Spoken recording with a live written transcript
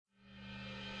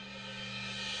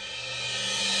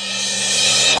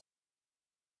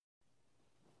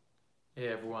Hey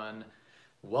everyone,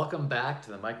 welcome back to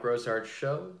the Mike Rosehart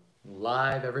Show,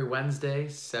 live every Wednesday,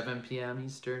 7 p.m.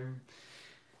 Eastern.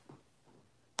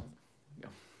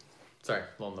 Sorry, a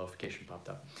little notification popped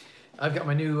up. I've got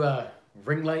my new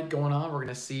ring light going on. We're going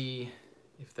to see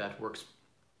if that works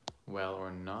well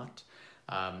or not.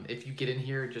 If you get in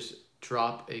here, just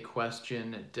drop a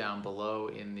question down below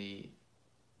in the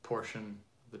portion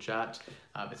of the chat.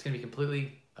 It's going to be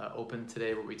completely open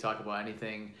today where we talk about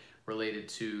anything related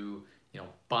to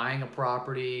buying a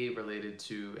property, related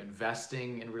to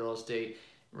investing in real estate,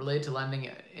 related to lending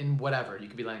in whatever. You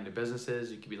could be lending to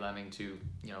businesses, you could be lending to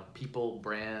people,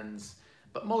 brands,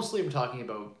 but mostly we're talking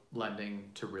about lending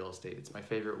to real estate. It's my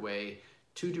favorite way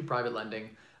to do private lending.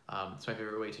 It's my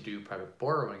favorite way to do private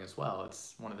borrowing as well.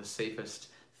 It's one of the safest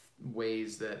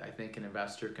ways that I think an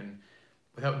investor can,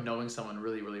 without knowing someone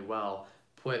really, really well,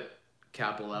 put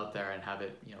capital out there and have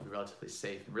it be relatively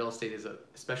safe. And real estate is,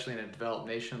 especially in a developed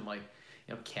nation like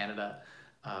Canada,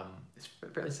 it's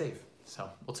fairly safe. So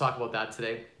we'll talk about that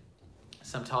today.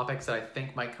 Some topics that I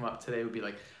think might come up today would be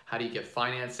like, how do you get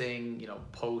financing,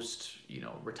 post,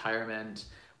 retirement?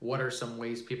 What are some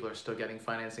ways people are still getting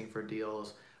financing for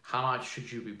deals? How much should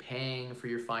you be paying for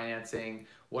your financing?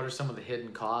 What are some of the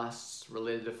hidden costs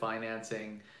related to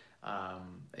financing,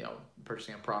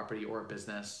 purchasing a property or a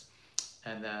business?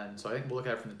 And then, so I think we'll look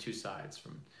at it from the two sides.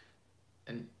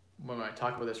 And when I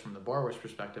talk about this from the borrower's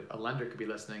perspective, a lender could be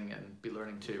listening and be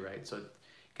learning too, right? So it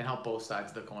can help both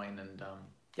sides of the coin. And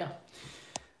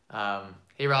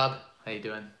hey Rob, how you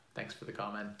doing? Thanks for the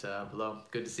comment below.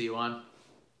 Good to see you on.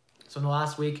 So in the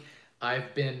last week,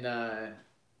 I've been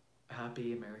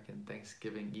happy American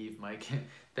Thanksgiving Eve, Mike.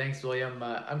 Thanks, William.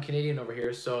 I'm Canadian over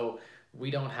here, so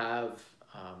we don't have.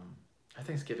 Our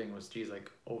Thanksgiving was like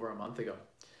over a month ago.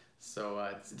 So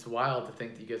it's wild to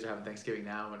think that you guys are having Thanksgiving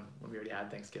now when we already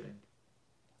had Thanksgiving.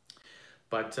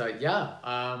 But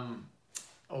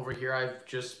over here I've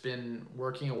just been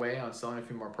working away on selling a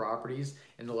few more properties.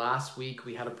 In the last week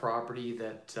we had a property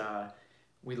that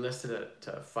we listed at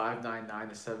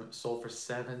 $599. It sold for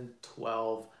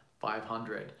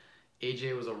 $712,500.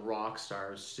 AJ was a rock star.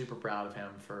 I was super proud of him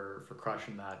for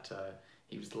crushing that.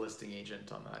 He was the listing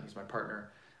agent on that. He's my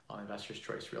partner on Investors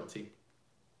Choice Realty.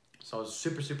 So I was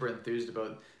super enthused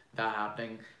about that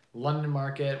happening. London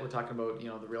market, we're talking about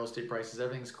the real estate prices.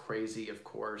 Everything's crazy, of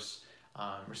course.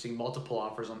 We're seeing multiple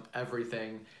offers on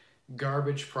everything.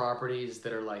 Garbage properties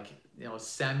that are like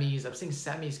semis. I'm seeing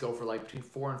semis go for like between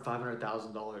 $400,000 and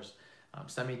 $500,000.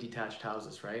 Semi-detached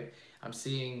houses, right? I'm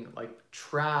seeing like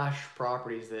trash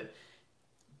properties that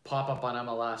pop up on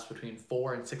MLS between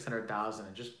 $400,000 and $600,000,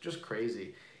 and just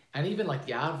crazy. And even like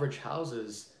the average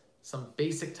houses. Some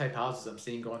basic type houses I'm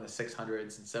seeing going to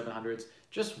 600s and 700s.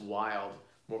 Just wild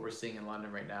what we're seeing in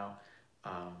London right now.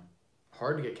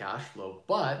 Hard to get cash flow,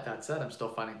 but that said, I'm still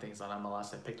finding things on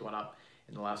MLS. I picked one up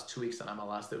in the last 2 weeks on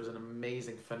MLS. That was an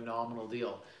amazing, phenomenal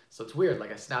deal. So it's weird.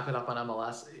 Like I snapped it up on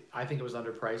MLS. I think it was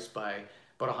underpriced by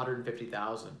about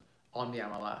 $150,000 on the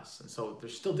MLS. And so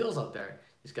there's still deals out there.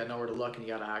 You just got nowhere to look and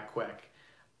you got to act quick.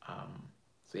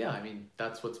 So yeah, I mean,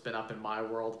 that's what's been up in my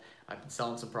world. I've been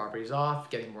selling some properties off,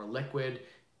 getting more liquid.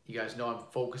 You guys know I'm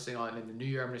focusing on, in the new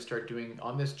year, I'm going to start doing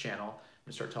on this channel, I'm going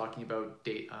to start talking about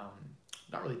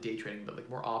not really day trading, but like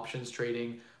more options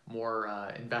trading, more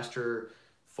investor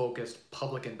focused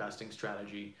public investing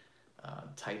strategy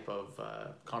type of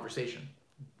conversation,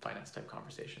 finance type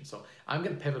conversation. So I'm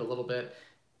going to pivot a little bit.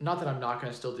 Not that I'm not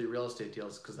going to still do real estate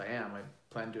deals, because I am. I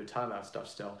plan to do a ton of that stuff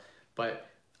still. But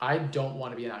I don't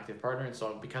want to be an active partner, and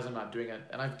so because I'm not doing it,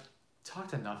 and I've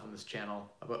talked enough on this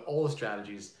channel about all the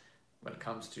strategies when it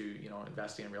comes to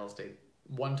investing in real estate.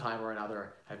 One time or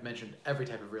another, I've mentioned every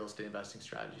type of real estate investing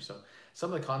strategy. So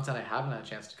some of the content I haven't had a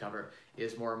chance to cover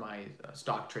is more my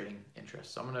stock trading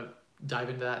interests. So I'm going to dive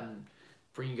into that and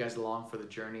bring you guys along for the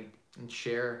journey and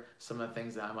share some of the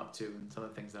things that I'm up to and some of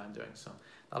the things that I'm doing. So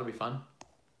that'll be fun.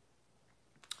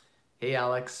 Hey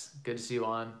Alex, good to see you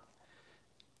on.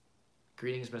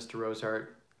 Greetings, Mr. Rosehart.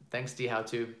 Thanks, D. How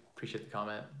to. Appreciate the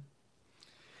comment.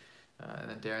 And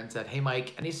then Darren said, hey,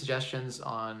 Mike, any suggestions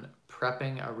on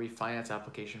prepping a refinance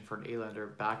application for an A-lender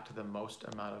back to the most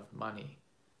amount of money?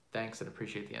 Thanks and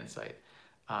appreciate the insight.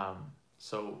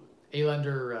 So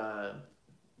A-lender,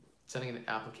 sending an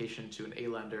application to an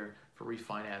A-lender for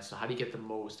refinance. So how do you get the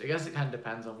most? I guess it kind of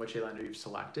depends on which A-lender you've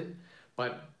selected.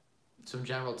 But some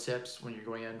general tips when you're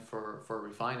going in for a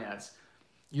refinance,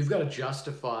 you've got to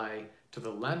justify to the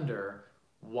lender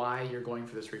why you're going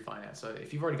for this refinance. So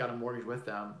if you've already got a mortgage with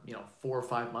them, 4 or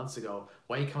 5 months ago,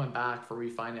 why are you coming back for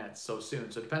refinance so soon?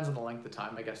 So it depends on the length of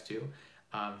time, I guess, too.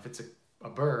 If it's a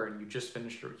BRRRR and you just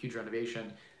finished a huge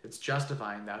renovation, it's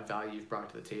justifying that value you've brought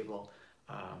to the table.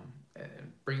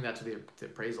 and bring that to the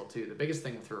appraisal too. The biggest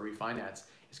thing for a refinance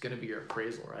is going to be your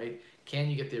appraisal, right? Can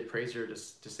you get the appraiser to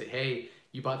say, hey,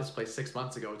 you bought this place 6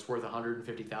 months ago, it's worth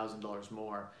 $150,000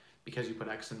 more because you put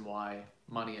X and Y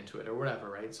money into it or whatever,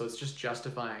 right? So it's just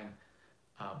justifying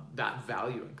that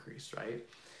value increase, right?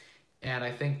 And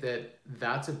I think that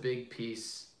that's a big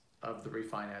piece of the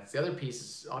refinance. The other piece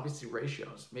is obviously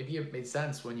ratios. Maybe it made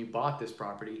sense when you bought this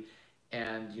property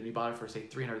and you bought it for say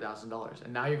 $300,000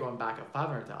 and now you're going back at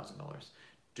 $500,000.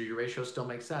 Do your ratios still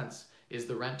make sense? Is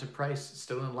the rent to price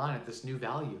still in line at this new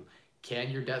value? Can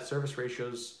your debt service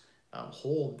ratios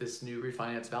hold this new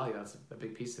refinance value? That's a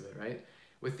big piece of it, right?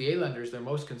 With the A lenders, they're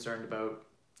most concerned about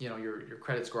your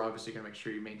credit score. Obviously, you're gonna make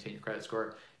sure you maintain your credit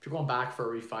score. If you're going back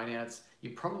for a refinance, you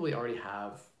probably already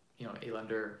have A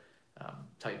lender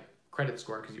type credit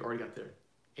score because you already got the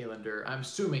A lender. I'm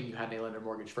assuming you had an A lender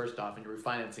mortgage first off, and you're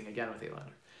refinancing again with A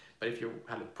lender. But if you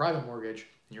had a private mortgage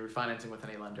and you're refinancing with an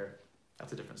A lender,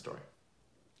 that's a different story.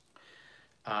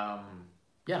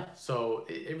 Yeah, so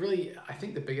it really, I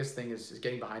think the biggest thing is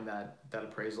getting behind that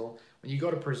appraisal. When you go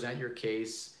to present your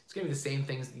case, it's gonna be the same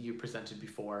things that you presented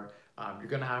before. You're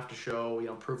gonna have to show,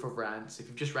 proof of rents. If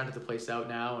you've just rented the place out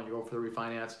now and you go for the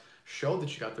refinance, show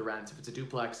that you got the rents. If it's a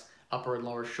duplex, upper and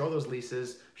lower, show those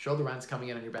leases, show the rents coming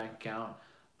in on your bank account.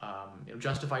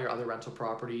 Justify your other rental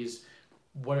properties.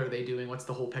 What are they doing? What's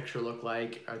the whole picture look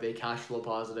like? Are they cash flow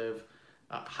positive?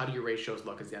 How do your ratios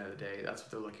look at the end of the day? That's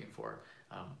what they're looking for.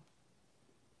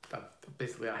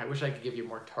 Basically, I wish I could give you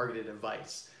more targeted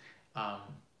advice.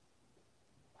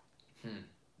 When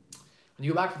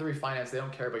you go back for the refinance, they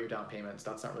don't care about your down payments.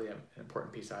 That's not really an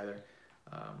important piece either.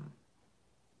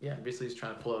 Yeah, basically he's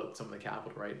trying to pull out some of the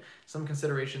capital, right? Some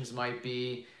considerations might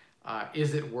be,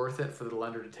 is it worth it for the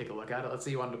lender to take a look at it? Let's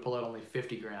say you wanted to pull out only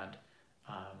 50 grand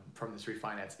from this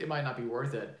refinance. It might not be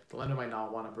worth it. The lender might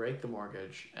not want to break the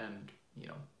mortgage and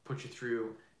put you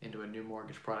through into a new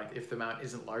mortgage product if the amount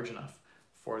isn't large enough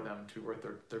for them to be worth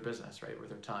their business, right? Worth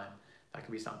their time. That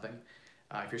could be something.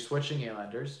 If you're switching A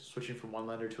lenders, switching from one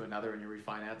lender to another in your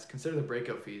refinance, consider the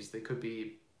breakout fees. They could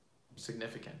be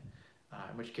significant,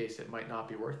 in which case it might not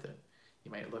be worth it.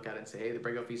 You might look at it and say, hey, the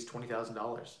breakout fee is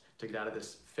 $20,000 to get out of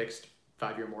this fixed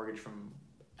 5-year mortgage from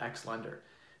X lender.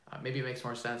 Maybe it makes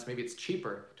more sense. Maybe it's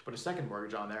cheaper to put a second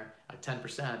mortgage on there at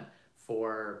 10%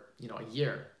 for a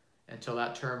year until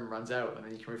that term runs out, and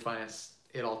then you can refinance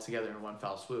it all together in one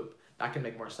foul swoop. That can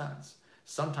make more sense.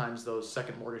 Sometimes those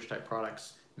second mortgage type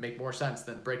products make more sense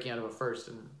than breaking out of a first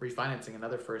and refinancing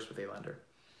another first with a lender.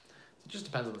 So it just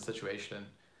depends on the situation.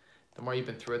 The more you've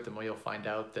been through it, the more you'll find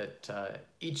out that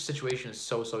each situation is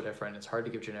so different. It's hard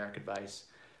to give generic advice.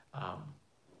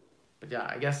 But yeah,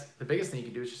 I guess the biggest thing you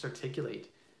can do is just articulate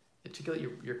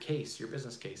your case, your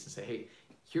business case, and say, hey,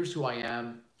 here's who I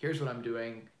am, here's what I'm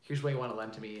doing, here's what you want to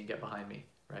lend to me and get behind me,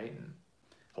 right? And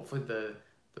hopefully the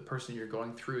person you're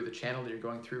going through, the channel that you're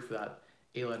going through for that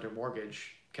A lender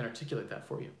mortgage can articulate that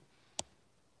for you.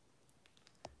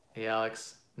 Hey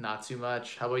Alex, not too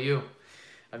much. How about you?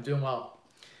 I'm doing well.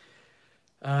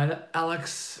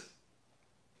 Alex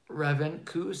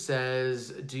Ravenku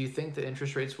says, do you think that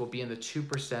interest rates will be in the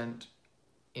 2%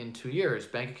 in 2 years?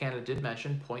 Bank of Canada did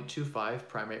mention 0.25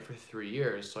 prime rate for 3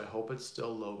 years, so I hope it's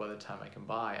still low by the time I can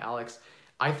buy. Alex,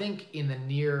 I think in the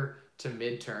near to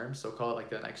midterm, so call it like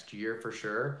the next year for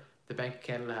sure, the Bank of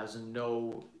Canada has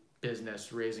no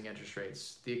business raising interest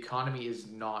rates. The economy is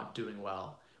not doing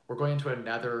well. We're going into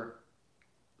another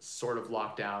sort of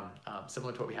lockdown,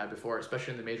 similar to what we had before,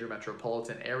 especially in the major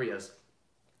metropolitan areas.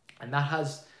 And that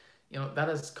has, that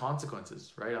has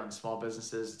consequences, right? On small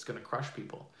businesses, it's going to crush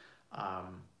people.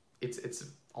 It's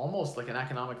almost like an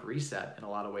economic reset in a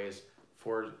lot of ways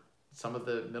for some of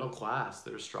the middle class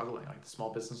that are struggling, like the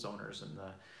small business owners and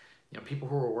the people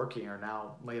who are working are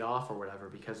now laid off or whatever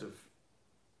because of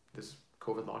this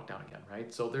COVID lockdown again,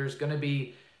 right? So there's going to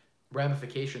be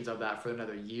ramifications of that for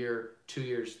another year, 2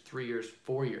 years, 3 years,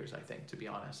 4 years, I think, to be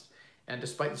honest. And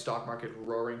despite the stock market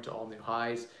roaring to all new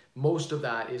highs, most of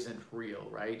that isn't real,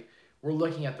 right? We're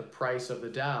looking at the price of the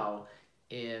Dow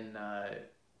in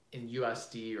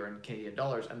USD or in Canadian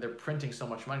dollars, and they're printing so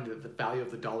much money that the value of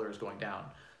the dollar is going down.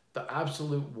 The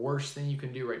absolute worst thing you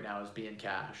can do right now is be in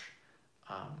cash,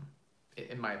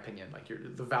 in my opinion. Like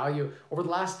the value over the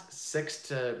last 6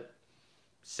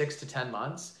 to 10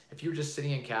 months, if you're just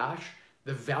sitting in cash,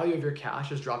 the value of your cash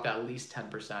has dropped at least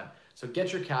 10%. So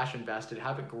get your cash invested,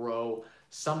 have it grow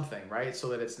something, right? So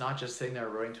that it's not just sitting there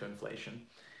rowing to inflation.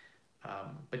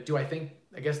 But do I think,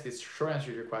 I guess the short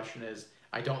answer to your question is,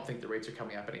 I don't think the rates are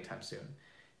coming up anytime soon.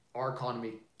 Our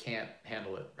economy can't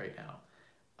handle it right now.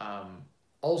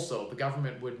 Also, the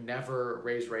government would never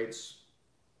raise rates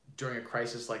during a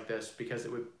crisis like this, because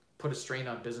it would put a strain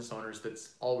on business owners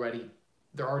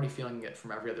they're already feeling it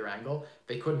from every other angle.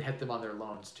 They couldn't hit them on their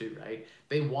loans too, right?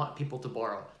 They want people to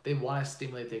borrow. They want to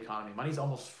stimulate the economy. Money's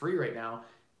almost free right now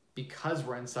because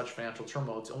we're in such financial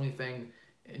turmoil. It's the only thing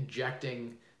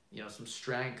injecting, some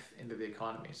strength into the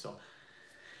economy. So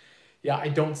yeah, I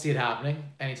don't see it happening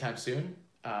anytime soon.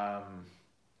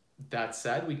 That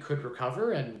said, we could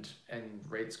recover and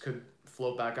rates could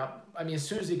float back up. I mean, as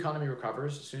soon as the economy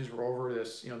recovers, as soon as we're over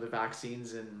this, the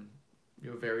vaccines and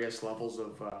various levels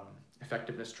of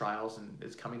effectiveness trials, and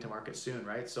it's coming to market soon,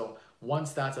 right? So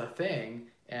once that's a thing,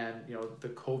 and the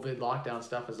COVID lockdown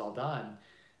stuff is all done,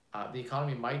 the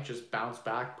economy might just bounce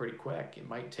back pretty quick. It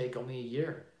might take only a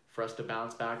year for us to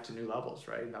bounce back to new levels,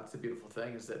 right? And that's the beautiful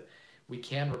thing, is that we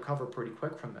can recover pretty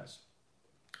quick from this.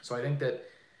 So I think that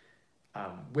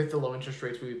with the low interest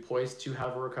rates, we'd be poised to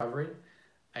have a recovery.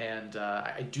 And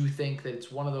I do think that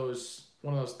it's one of those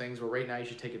things where right now you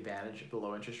should take advantage of the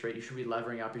low interest rate. You should be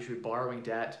levering up. You should be borrowing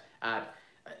debt at.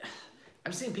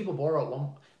 I'm seeing people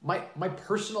borrow at my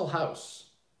personal house.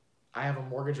 I have a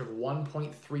mortgage of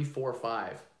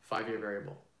 1.345 5-year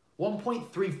variable.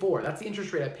 1.34. That's the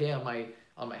interest rate I pay on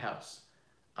my house.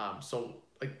 So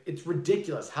like, it's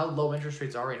ridiculous how low interest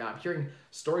rates are right now. I'm hearing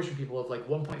stories from people of like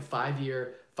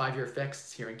 1.5-year 5-year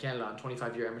fixeds here in Canada on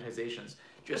 25-year amortizations.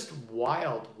 Just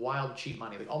wild cheap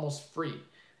money, like almost free.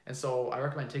 And so I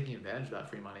recommend taking advantage of that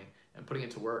free money and putting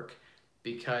it to work,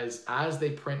 because as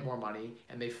they print more money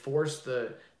and they force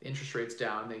the interest rates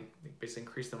down, they basically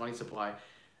increase the money supply.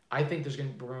 I think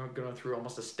we're going through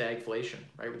almost a stagflation,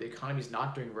 right? Where the economy's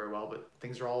not doing very well, but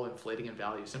things are all inflating in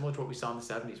value, similar to what we saw in the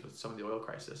 70s with some of the oil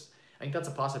crisis. I think that's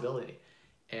a possibility.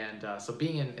 And so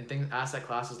being in asset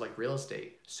classes like real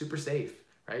estate, super safe,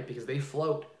 right? Because they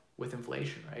float with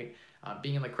inflation, right?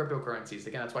 Being in like cryptocurrencies,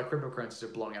 again, that's why cryptocurrencies are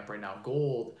blowing up right now.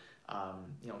 Gold, I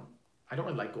don't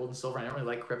really like gold and silver. I don't really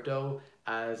like crypto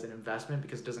as an investment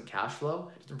because it doesn't cash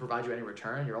flow. It doesn't provide you any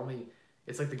return.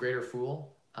 It's like the greater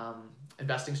fool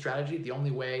investing strategy. The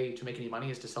only way to make any money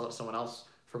is to sell it to someone else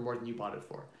for more than you bought it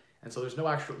for. And so there's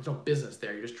no business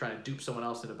there. You're just trying to dupe someone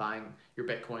else into buying your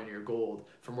Bitcoin or your gold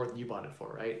for more than you bought it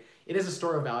for, right? It is a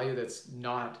store of value that's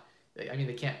not, I mean,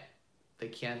 they can't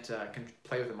can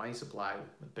play with the money supply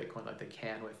with Bitcoin like they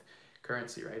can with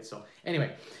currency, right? So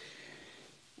anyway,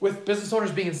 with business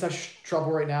owners being in such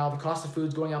trouble right now, the cost of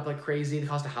food's going up like crazy, the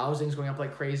cost of housing is going up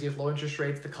like crazy with low interest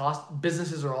rates,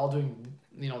 businesses are all doing,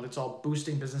 it's all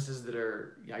boosting businesses that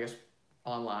are, I guess,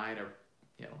 online or,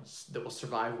 that will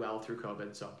survive well through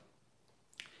COVID. So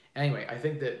anyway, I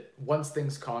think that once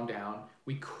things calm down,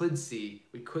 we could see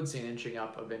an inching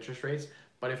up of interest rates.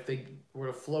 But if they were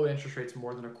to float interest rates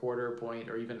more than 1/4 point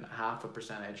or even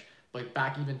 0.5%, like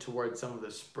back even towards some of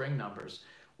the spring numbers,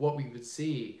 what we would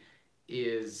see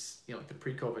is, like the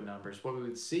pre-COVID numbers, what we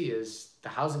would see is the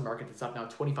housing market that's up now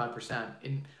 25%.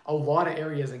 In a lot of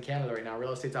areas in Canada right now,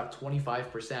 real estate's up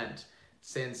 25%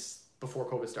 since before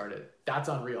COVID started. That's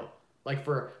unreal. Like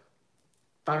for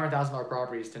 $500,000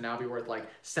 properties to now be worth like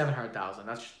 $700,000.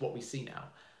 That's just what we see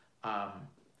now.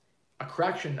 A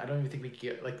correction, I don't even think we could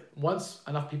get, like, once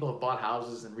enough people have bought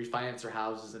houses and refinanced their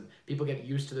houses and people get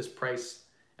used to this price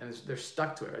and they're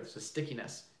stuck to it, right? There's a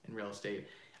stickiness in real estate.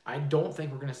 I don't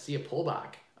think we're going to see a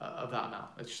pullback of that amount.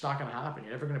 It's just not going to happen.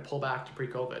 You're never going to pull back to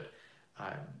pre-COVID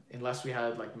unless we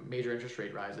had like major interest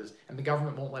rate rises, and the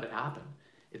government won't let it happen.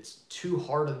 It's too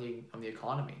hard on the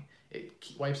economy. It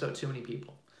wipes out too many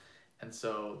people. And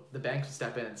so the banks would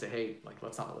step in and say, hey, like,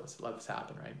 let's not let this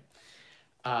happen, right?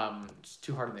 It's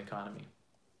too hard on the economy.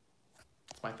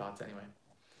 That's my thoughts anyway.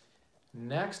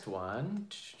 Next one.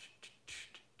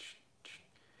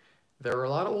 There are a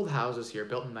lot of old houses here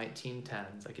built in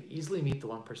 1910s. I could easily meet the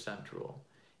 1% rule.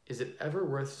 Is it ever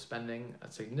worth spending a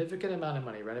significant amount of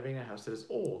money renovating a house that is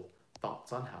old?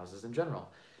 Thoughts on houses in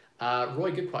general?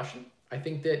 Roy, good question. I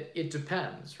think that it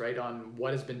depends, right, on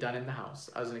what has been done in the house.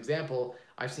 As an example,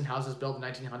 I've seen houses built in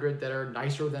 1900 that are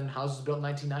nicer than houses built in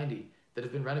 1990 that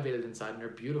have been renovated inside and are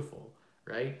beautiful,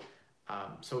 right?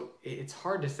 So it's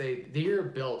hard to say. The year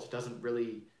built doesn't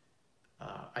really,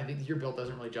 I think the year built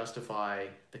doesn't really justify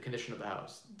the condition of the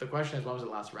house. The question is, when was it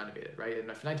last renovated, right? And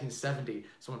if 1970,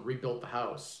 someone rebuilt the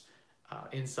house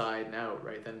inside and out,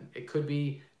 right, then it could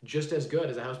be just as good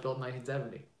as a house built in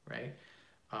 1970, right?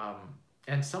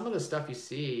 And some of the stuff you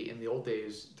see in the old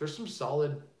days,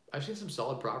 I've seen some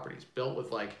solid properties built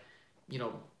with like,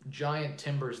 giant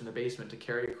timbers in the basement to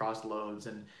carry across loads,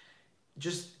 and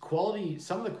just quality,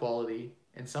 some of the quality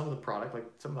and some of the product, like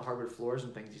some of the hardwood floors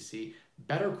and things you see,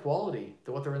 better quality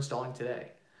than what they're installing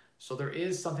today. So there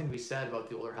is something to be said about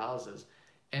the older houses.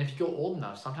 And if you go old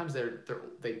enough, sometimes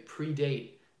they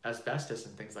predate asbestos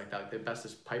and things like that, like the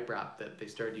asbestos pipe wrap that they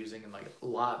started using in like a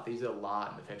lot. They did a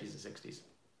lot in the 50s and 60s.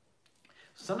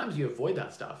 Sometimes you avoid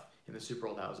that stuff in the super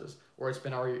old houses, or it's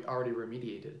been already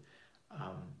remediated.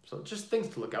 So just things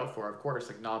to look out for, of course,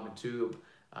 like knob and tube,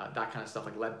 that kind of stuff,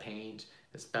 like lead paint,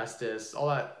 asbestos, all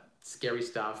that scary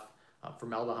stuff,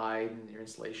 formaldehyde and your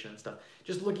insulation and stuff.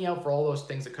 Just looking out for all those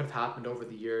things that could have happened over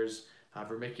the years,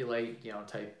 vermiculite,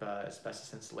 type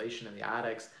asbestos insulation in the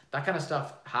attics, that kind of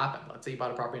stuff happened. Let's say you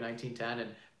bought a property in 1910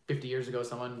 and 50 years ago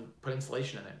someone put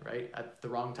insulation in it, right, at the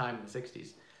wrong time in the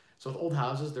 60s. So with old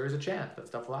houses, there is a chance that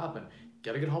stuff will happen.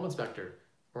 Get a good home inspector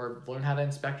or learn how to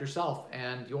inspect yourself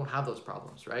and you won't have those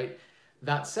problems, right?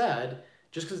 That said,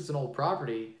 just because it's an old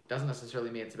property doesn't necessarily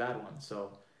mean it's a bad one.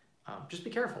 So just be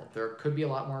careful. There could be a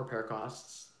lot more repair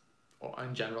costs.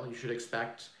 In general, you should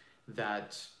expect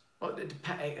that. Well,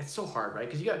 it's so hard, right?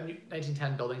 Because you got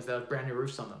 1910 buildings that have brand new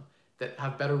roofs on them that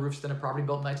have better roofs than a property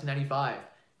built in 1995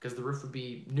 because the roof would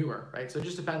be newer, right? So it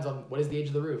just depends on what is the age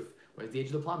of the roof, what is the age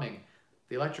of the plumbing,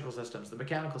 the electrical systems, the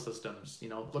mechanical systems.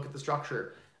 Look at the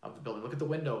structure of the building, look at the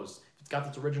windows. If it's got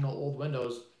its original old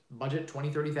windows, budget 20,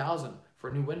 30,000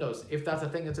 for new windows if that's a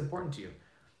thing that's important to you.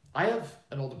 I have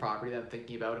an older property that I'm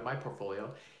thinking about in my portfolio,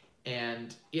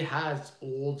 and it has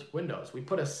old windows. We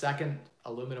put a second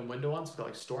aluminum window on, so it's got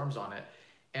like storms on it,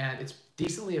 and it's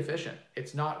decently efficient.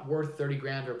 It's not worth 30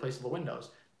 grand to replace all the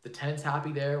windows. The tenant's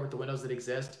happy there with the windows that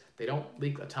exist. They don't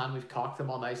leak a ton. We've caulked them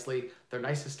all nicely. They're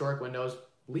nice historic windows.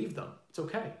 Leave them. It's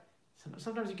okay.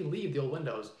 Sometimes you can leave the old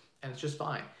windows and it's just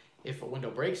fine. If a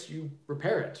window breaks, you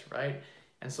repair it, right?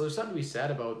 And so there's something to be said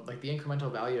about like the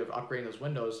incremental value of upgrading those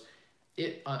windows.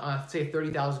 On say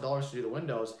 $30,000 to do the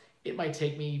windows, it might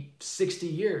take me 60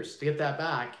 years to get that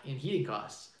back in heating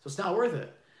costs. So it's not worth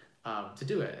it to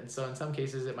do it. And so in some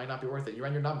cases, it might not be worth it. You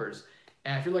run your numbers.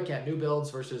 And if you're looking at new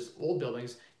builds versus old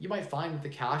buildings, you might find that the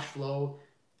cash flow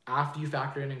after you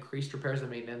factor in increased repairs and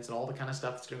maintenance and all the kind of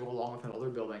stuff that's going to go along with an older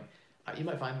building, you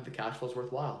might find that the cash flow is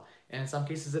worthwhile. And in some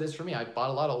cases, it is for me. I bought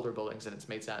a lot of older buildings and it's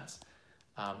made sense.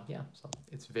 So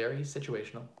it's very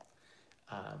situational.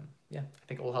 I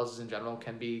think old houses in general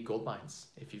can be gold mines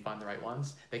if you find the right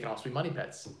ones. They can also be money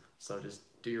pits. So just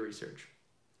do your research.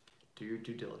 Do your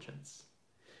due diligence.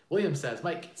 William says,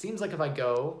 Mike, it seems like if I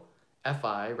go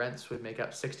FI, rents would make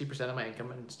up 60% of my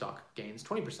income and stock gains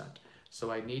 20%. So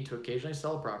I need to occasionally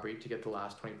sell a property to get the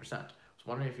last 20%. I was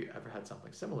wondering if you ever had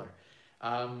something similar.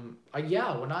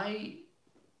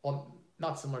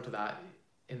 Not similar to that,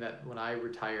 in that when I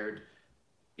retired,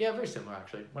 very similar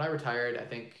actually. When I retired, I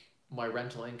think my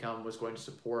rental income was going to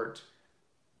support,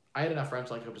 I had enough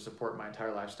rental income to support my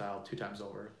entire lifestyle 2 times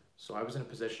over. So I was in a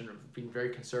position of being very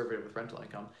conservative with rental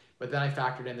income. But then I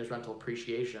factored in there's rental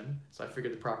appreciation. So I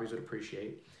figured the properties would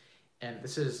appreciate. And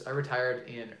I retired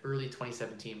in early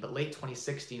 2017, but late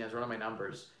 2016, I was running my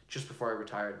numbers just before I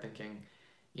retired thinking,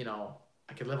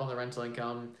 I could live on the rental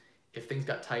income. If things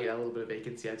got tight, I had a little bit of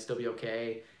vacancy, I'd still be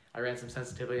okay. I ran some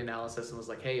sensitivity analysis and was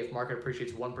like, hey, if market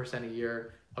appreciates 1% a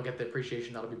year, I'll get the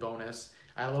appreciation, that'll be bonus.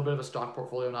 I had a little bit of a stock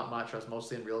portfolio, not much. I was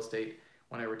mostly in real estate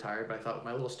when I retired, but I thought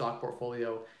my little stock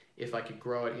portfolio, if I could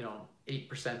grow it,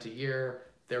 8% a year,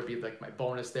 there would be like my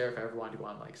bonus there if I ever wanted to go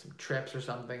on like some trips or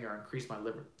something or increase my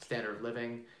standard of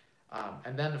living.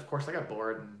 And then of course I got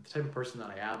bored, and the type of person that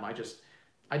I am,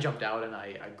 I jumped out and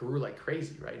I grew like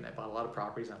crazy, right? And I bought a lot of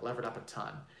properties and I levered up a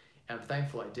ton. And I'm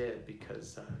thankful I did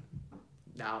because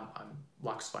now I'm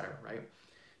Luxfire, right?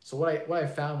 So what I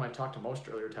found when I talked to most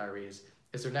early retirees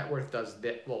is their net worth does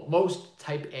that. Well, most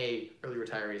type A early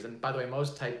retirees, and by the way,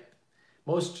 most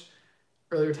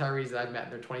early retirees that I've met in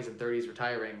their 20s and 30s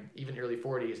retiring, even early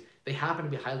 40s, they happen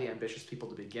to be highly ambitious people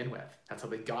to begin with. That's how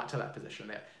they got to that position.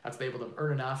 That's how they were able to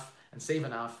earn enough and save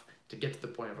enough to get to the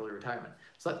point of early retirement.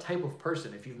 So that type of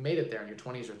person, if you've made it there in your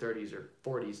 20s or 30s or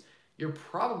 40s, you're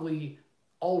probably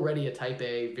already a type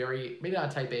A, maybe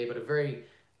not a type A, but a very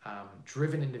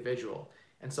driven individual.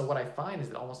 And so what I find is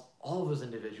that almost all of those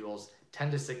individuals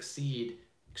tend to succeed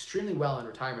extremely well in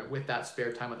retirement with that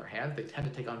spare time on their hands. They tend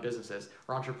to take on businesses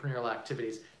or entrepreneurial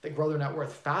activities that grow their net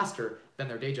worth faster than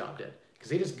their day job did.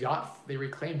 Because they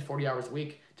reclaimed 40 hours a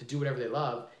week to do whatever they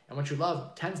love. And what you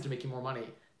love tends to make you more money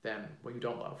than what you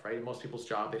don't love, right? In most people's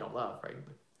job, they don't love, right?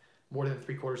 More than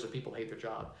 3/4 of people hate their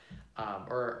job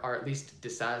or are at least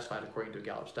dissatisfied according to a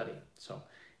Gallup study. So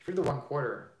if you're the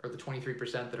 1/4 or the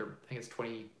 23% that are, I think it's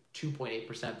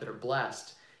 22.8% that are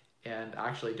blessed and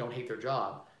actually don't hate their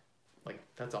job, like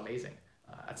that's amazing.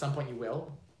 At some point you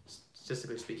will,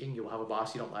 statistically speaking, you'll have a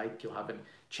boss you don't like, you'll have a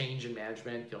change in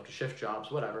management, you'll have to shift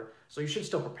jobs, whatever. So you should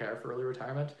still prepare for early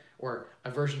retirement or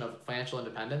a version of financial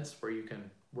independence where you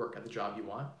can work at the job you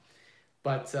want.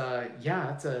 But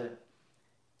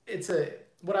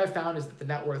what I've found is that the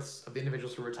net worths of the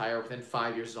individuals who retire within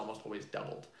 5 years is almost always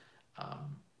doubled.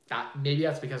 Maybe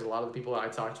that's because a lot of the people that I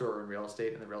talk to are in real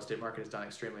estate, and the real estate market has done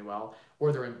extremely well,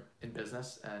 or they're in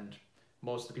business, and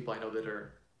most of the people I know that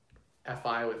are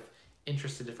FI with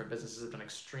interest in different businesses have done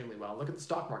extremely well. Look at the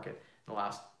stock market in the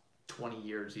last 20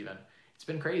 years even. It's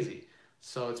been crazy.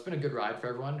 So it's been a good ride for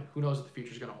everyone. Who knows what the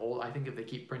future is going to hold? I think if they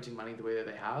keep printing money the way that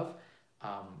they have,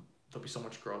 there'll be so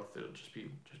much growth that it'll just be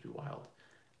wild.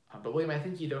 But William, I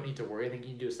think you don't need to worry. I think you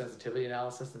can do a sensitivity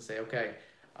analysis and say, okay,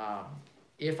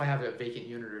 if I have a vacant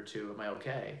unit or two, am I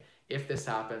okay? If this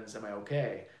happens, am I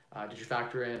okay? Did you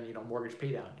factor in, mortgage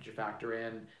pay down? Did you factor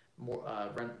in more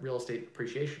real estate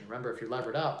appreciation? Remember, if you're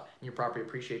levered up and your property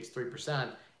appreciates 3%,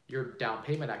 your down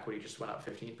payment equity just went up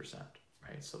 15%,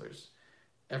 right? So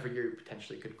every year you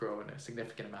potentially could grow in a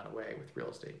significant amount of way with real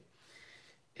estate.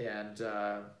 And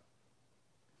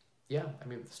yeah, I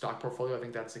mean, the stock portfolio, I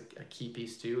think that's a key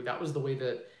piece too. That was the way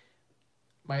that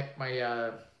my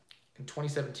in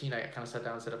 2017, I kind of sat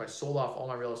down and said, if I sold off all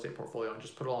my real estate portfolio and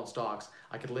just put it all in stocks,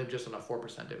 I could live just on a 4%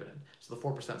 dividend. So the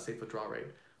 4% safe withdrawal rate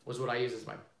was what I used as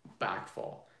my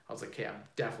backfall. I was like, okay, I'm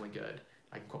definitely good.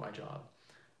 I can quit my job.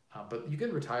 But you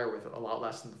can retire with a lot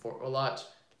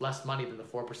less money than the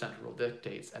 4% rule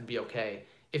dictates and be okay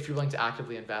if you're willing to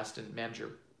actively invest and manage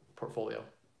your portfolio.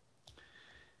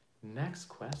 Next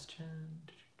question.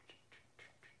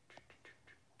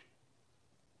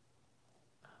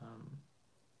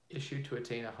 Issue to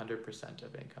attain 100%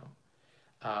 of income.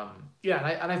 Yeah,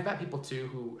 and I've met people too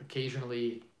who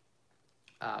occasionally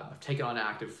have taken on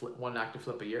one active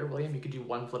flip a year. William, you could do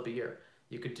one flip a year.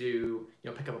 You could do,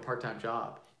 pick up a part-time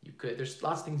job. There's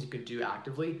lots of things you could do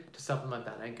actively to supplement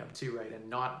that income too, right? And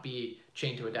not be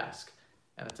chained to a desk.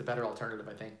 And it's a better alternative,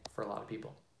 I think, for a lot of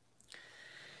people.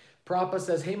 Parappa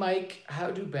says, hey Mike,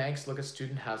 how do banks look at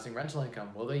student housing rental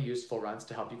income? Will they use full rents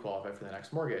to help you qualify for the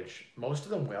next mortgage? Most of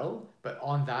them will, but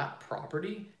on that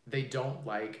property, they don't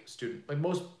like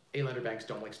most A-lender banks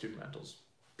don't like student rentals,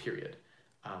 period.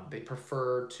 They much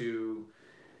prefer to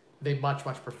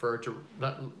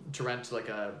rent to like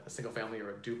a single family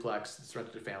or a duplex that's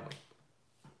rented to family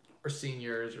or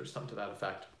seniors or something to that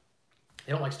effect.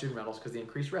 They don't like student rentals because they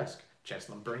increase risk. Chance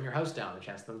of them burning your house down, the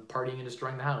chance of them partying and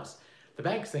destroying the house. The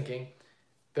bank's thinking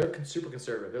they're super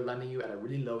conservative. They're lending you at a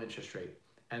really low interest rate.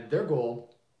 And their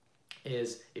goal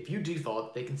is if you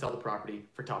default, they can sell the property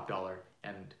for top dollar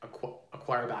and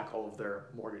acquire back all of their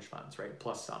mortgage funds, right?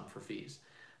 Plus some for fees.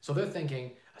 So they're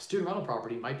thinking a student rental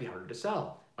property might be harder to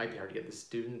sell, might be hard to get the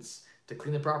students to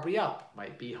clean the property up,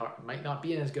 might not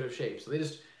be in as good of shape. So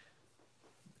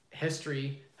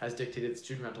history has dictated that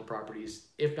student rental properties,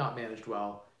 if not managed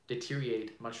well,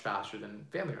 deteriorate much faster than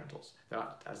family rentals. They're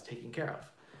not as taken care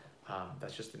of.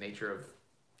 That's just the nature of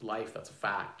life. That's a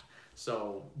fact.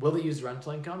 So will they use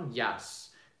rental income? Yes.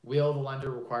 Will the lender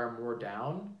require more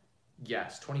down?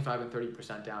 Yes. 25 and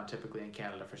 30% down typically in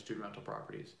Canada for student rental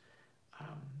properties.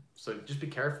 So just be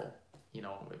careful. When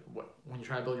you're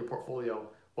trying to build your portfolio,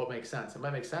 what makes sense? It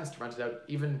might make sense to rent it out,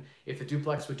 even if the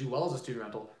duplex would do well as a student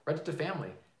rental, rent it to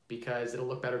family because it'll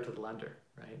look better to the lender,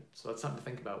 right? So that's something to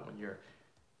think about when you're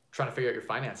trying to figure out your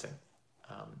financing.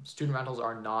 Student rentals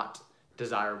are not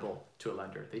desirable to a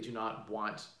lender. They do not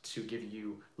want to give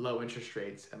you low interest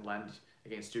rates and lend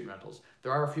against student rentals.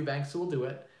 There are a few banks who will do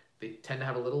it. They tend to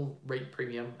have a little rate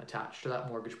premium attached to that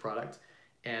mortgage product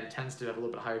and tends to have a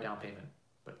little bit higher down payment.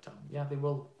 But yeah, they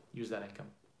will use that income.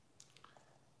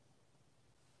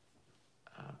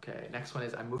 Okay, next one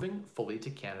is, I'm moving fully to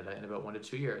Canada in about 1 to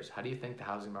 2 years. How do you think the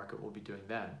housing market will be doing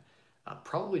then?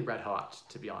 Probably red hot,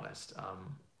 to be honest.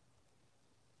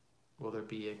 Will there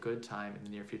be a good time in the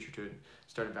near future to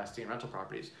start investing in rental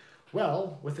properties?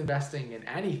 Well, with investing in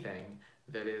anything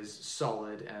that is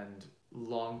solid and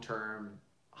long-term,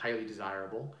 highly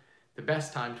desirable, the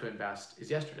best time to invest is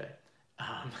yesterday.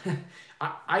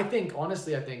 I think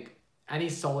any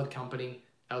solid company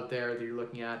out there that you're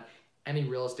looking at, any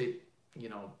real estate,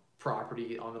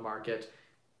 property on the market,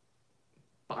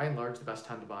 by and large, the best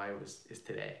time to buy is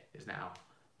today, is now.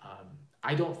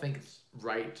 I don't think it's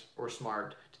right or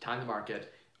smart to time the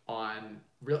market on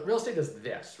real estate does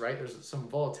this, right? There's some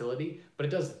volatility, but it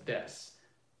does this.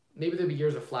 Maybe there'll be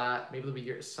years of flat, maybe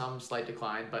there'll be some slight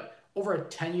decline, but over a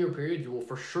 10-year period, you will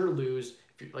for sure lose.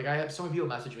 I have so many people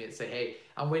message me and say, hey,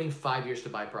 I'm waiting 5 years to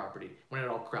buy property when it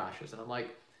all crashes. And I'm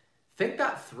like, think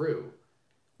that through.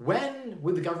 When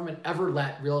would the government ever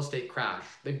let real estate crash?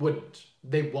 They wouldn't.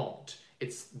 They won't.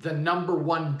 It's the number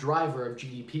one driver of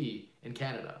GDP in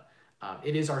Canada.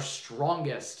 It is our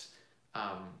strongest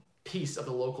piece of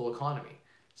the local economy.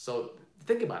 So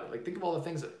think about it. Think of all the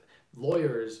things that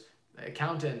lawyers,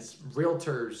 accountants,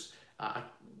 realtors,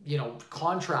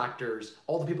 contractors,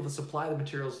 all the people that supply the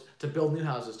materials to build new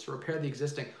houses, to repair the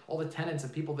existing, all the tenants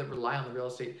and people that rely on the real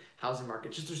estate housing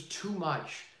market. Just there's too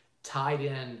much tied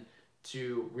in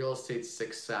to real estate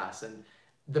success. And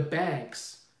the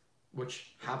banks,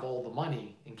 which have all the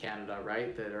money in Canada,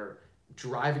 right, that are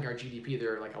driving our GDP,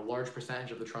 they're like a large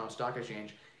percentage of the Toronto Stock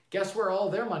Exchange. Guess where all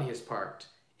their money is parked?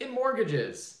 In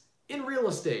mortgages, in real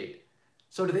estate.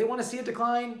 So do they want to see a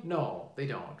decline? No, they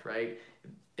don't, right?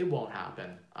 It won't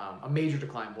happen. A major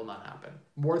decline will not happen.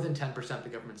 More than 10% the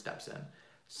government steps in.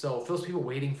 So for those people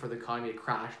waiting for the economy to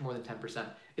crash more than 10%,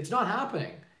 it's not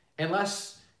happening.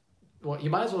 Unless, well, you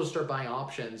might as well just start buying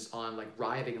options on like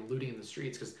rioting and looting in the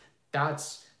streets, because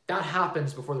that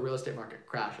happens before the real estate market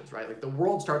crashes, right? Like the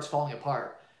world starts falling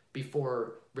apart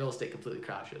before real estate completely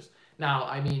crashes. Now,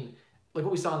 I mean, like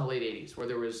what we saw in the late 80s, where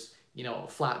there was, a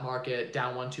flat market,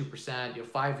 down 1-2%,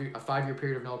 a 5-year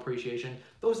period of no appreciation.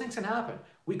 Those things can happen.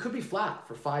 We could be flat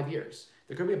for 5 years.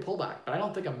 There could be a pullback, but I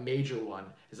don't think a major one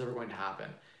is ever going to happen.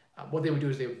 What they would do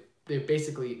is they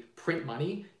basically print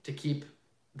money to keep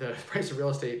the price of real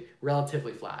estate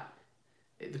relatively flat.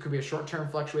 There could be a short-term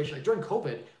fluctuation. Like during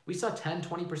COVID, we saw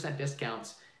 10-20%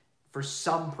 discounts for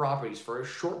some properties for a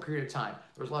short period of time.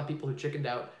 There was a lot of people who chickened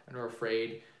out and were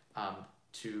afraid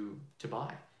to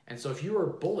buy. And so if you were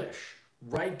bullish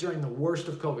right during the worst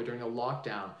of COVID, during the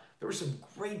lockdown, there were some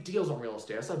great deals on real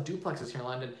estate. I saw duplexes here in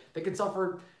London that could sell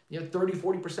for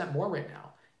 30-40% more right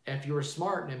now. And if you were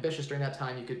smart and ambitious during that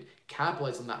time, you could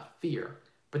capitalize on that fear.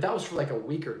 But that was for like a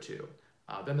week or two.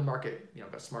 Then the market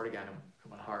got smart again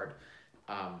and went hard.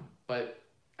 But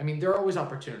I mean, there are always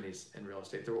opportunities in real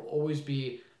estate. There will always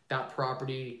be that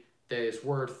property that is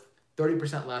worth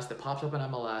 30% less that pops up in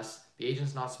MLS. The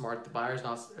agent's not smart,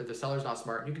 the seller's not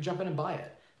smart, and you can jump in and buy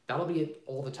it. That'll be it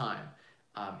all the time.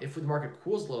 If the market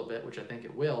cools a little bit, which I think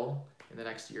it will in the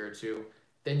next year or two,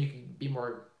 then you can be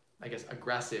more, I guess,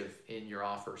 aggressive in your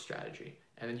offer strategy.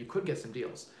 And then you could get some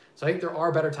deals. So I think there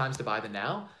are better times to buy than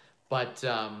now. But,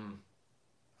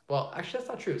 well, actually, that's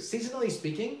not true. Seasonally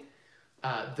speaking,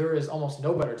 there is almost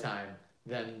no better time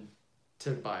than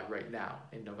to buy right now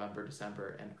in November,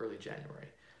 December, and early January.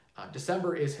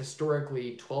 December is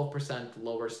historically 12%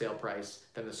 lower sale price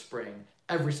than the spring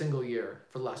every single year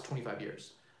for the last 25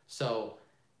 years. So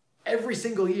every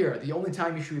single year, the only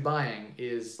time you should be buying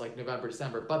is like November,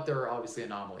 December, but there are obviously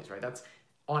anomalies, right? That's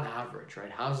on average, right?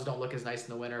 Houses don't look as nice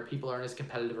in the winter, people aren't as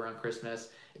competitive around Christmas,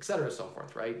 etc., so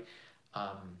forth, right?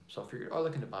 So if you are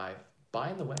looking to buy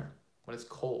in the winter when it's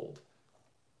cold.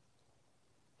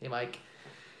 Hey, Mike.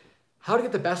 How to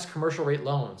get the best commercial rate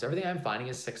loans? Everything I'm finding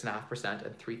is 6.5%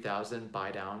 and 3,000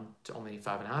 buy down to only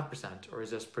 5.5%, or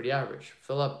is this pretty average?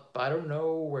 Philip, I don't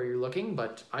know where you're looking,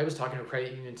 but I was talking to a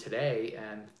credit union today,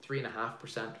 and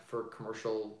 3.5% for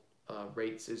commercial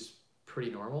rates is pretty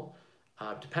normal.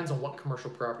 Depends on what commercial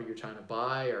property you're trying to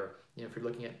buy, or if you're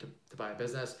looking at to buy a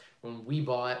business. When we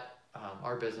bought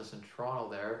our business in Toronto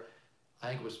there, I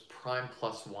think it was prime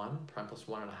plus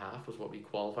 1.5 was what we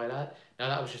qualified at. Now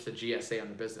that was just a GSA on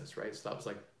the business, right? So that was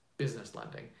like business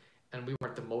lending. And we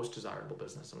weren't the most desirable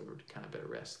business, and we were kind of a bit of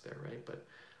risk there, right? But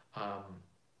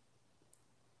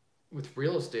with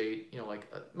real estate, like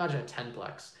imagine a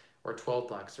 10-plex or a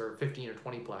 12-plex or a 15 or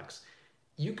 20-plex.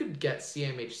 You could get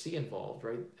CMHC involved,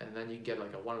 right? And then you can get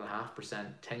like a 1.5%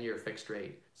 10-year fixed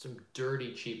rate, some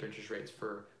dirty cheap interest rates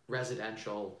for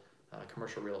residential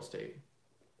commercial real estate.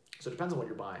 So it depends on what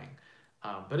you're buying.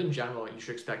 But in general, you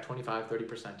should expect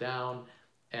 25-30% down.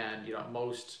 And at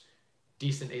most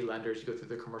decent A lenders, you go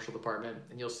through the commercial department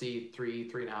and you'll see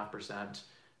 3.5%,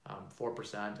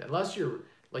 4%. Unless your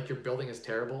building is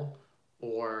terrible,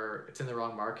 or it's in the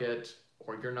wrong market,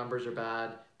 or your numbers are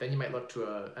bad, then you might look to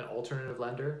an alternative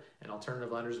lender. And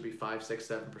alternative lenders would be 5, 6,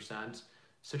 7%.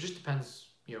 So it just depends,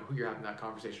 who you're having that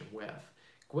conversation with.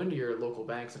 Go into your local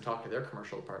banks and talk to their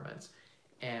commercial departments,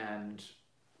 and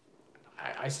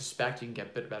I suspect you can get a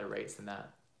bit better rates than that.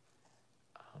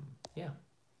 Yeah.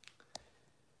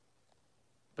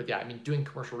 But yeah, I mean, doing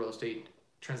commercial real estate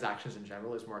transactions in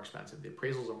general is more expensive. The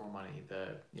appraisals are more money.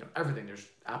 Everything. There's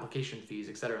application fees,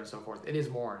 etc., and so forth. It is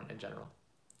more in general.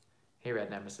 Hey, Red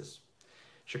Nemesis.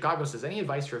 Chicago says, any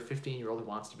advice for a 15-year-old who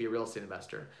wants to be a real estate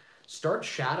investor? Start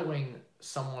shadowing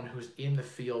someone who's in the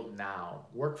field now.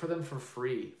 Work for them for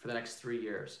free for the next 3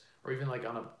 years, or even like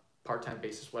on a part-time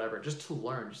basis, whatever, just to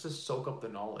learn, just to soak up the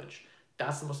knowledge.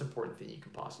 That's the most important thing you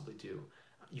can possibly do.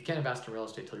 You can't invest in real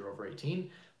estate till you're over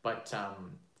 18, but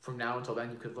from now until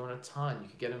then, you could learn a ton. You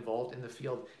could get involved in the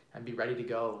field and be ready to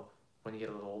go when you get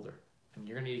a little older. And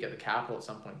you're going to need to get the capital at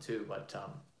some point too, but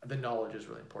the knowledge is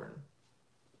really important.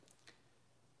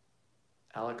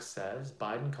 Alex says,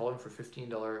 Biden calling for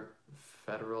 $15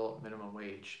 federal minimum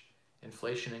wage.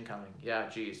 Inflation incoming. Yeah,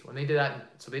 geez. When they did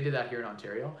that, so they did that here in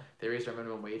Ontario. They raised our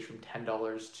minimum wage from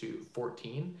 $10 to $14.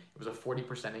 It was a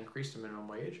 40% increase in minimum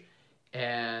wage.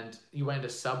 And you went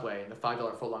into Subway, and the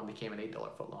 $5 footlong became an $8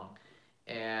 footlong.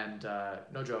 And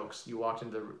no jokes, you walked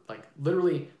into like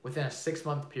literally within a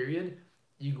 6-month period,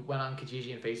 you went on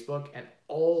Kijiji and Facebook, and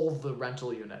all the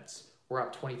rental units were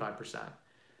up 25%.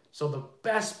 So the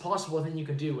best possible thing you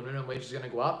can do when minimum wage is going to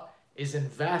go up is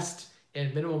invest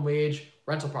in minimum wage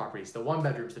rental properties, the 1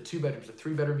 bedrooms, the 2 bedrooms, the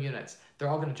 3 bedroom units. They're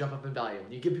all going to jump up in value.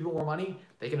 When you give people more money,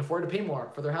 they can afford to pay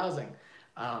more for their housing.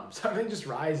 So everything just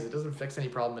rises. It doesn't fix any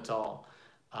problem at all.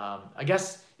 I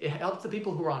guess it helps the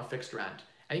people who are on fixed rent.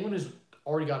 Anyone who's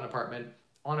already got an apartment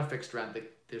on a fixed rent,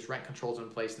 there's rent controls in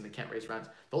place and they can't raise rents.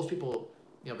 Those people,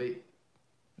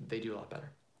 they do a lot better.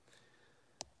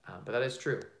 But that is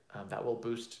true. That will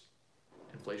boost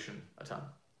inflation a ton.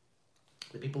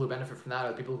 The people who benefit from that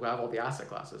are the people who have all the asset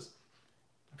classes.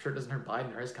 I'm sure it doesn't hurt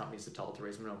Biden or his companies to tell it to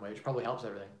raise minimum wage. It probably helps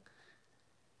everything.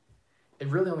 It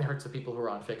really only hurts the people who are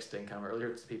on fixed income. It really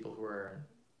hurts the people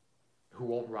who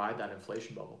won't ride that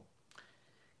inflation bubble.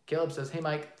 Caleb says, hey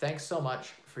Mike, thanks so much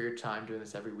for your time doing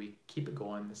this every week. Keep it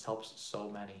going. This helps so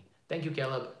many. Thank you,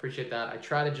 Caleb. Appreciate that. I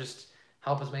try to just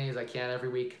help as many as I can every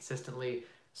week consistently.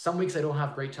 Some weeks I don't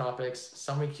have great topics.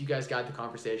 Some weeks you guys guide the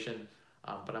conversation.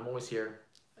 But I'm always here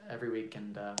every week,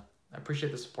 and I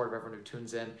appreciate the support of everyone who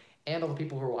tunes in and all the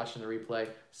people who are watching the replay.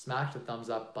 Smash the thumbs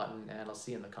up button, and I'll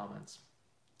see you in the comments.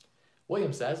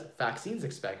 William says, vaccines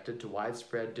expected to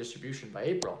widespread distribution by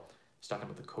April. He's talking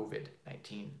about the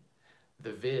COVID-19.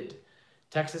 The vid.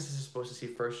 Texas is supposed to see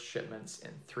first shipments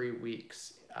in 3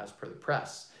 weeks, as per the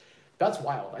press. That's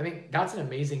wild. I think that's an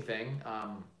amazing thing.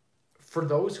 For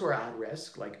those who are at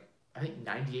risk, like I think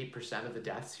 98% of the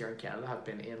deaths here in Canada have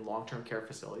been in long-term care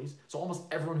facilities. So almost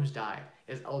everyone who's died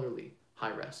is elderly, high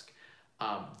risk.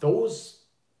 Those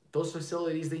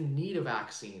facilities, they need a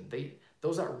vaccine.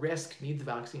 Those at risk need the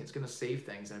vaccine. It's going to save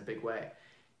things in a big way.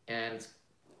 And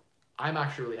I'm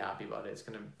actually really happy about it. It's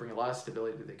going to bring a lot of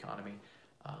stability to the economy.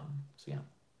 So yeah,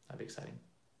 that'd be exciting.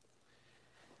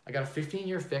 I got a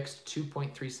 15-year fixed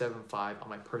 2.375 on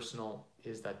my personal.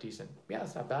 Is that decent? Yeah,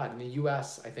 that's not bad. In the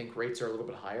US, I think rates are a little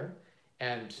bit higher,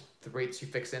 and the rates you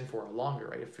fix in for are longer,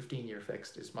 right? A 15-year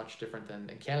fixed is much different than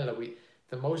in Canada.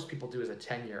 The most people do is a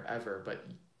 10-year ever, but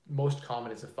most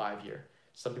common is a 5-year.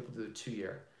 Some people do the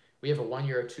 2-year. We have a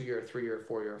 1-year, a 2-year, a 3-year,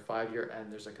 a 4-year, a 5-year,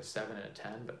 and there's like a 7 and a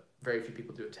 10, but very few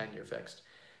people do a 10-year fixed.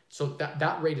 So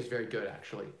that rate is very good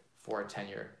actually for a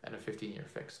 10-year and a 15-year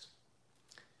fixed.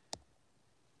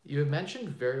 You have mentioned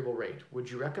variable rate. Would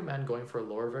you recommend going for a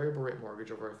lower variable rate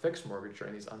mortgage over a fixed mortgage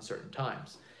during these uncertain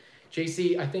times?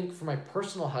 JC, I think for my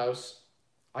personal house,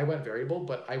 I went variable,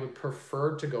 but I would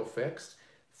prefer to go fixed.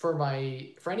 For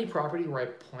any property where I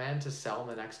plan to sell in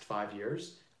the next 5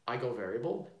 years, I go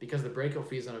variable because the breakout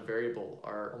fees on a variable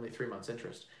are only 3 months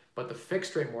interest. But the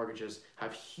fixed rate mortgages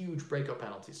have huge breakout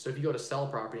penalties. So if you go to sell a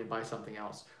property and buy something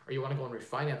else, or you want to go and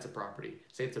refinance a property,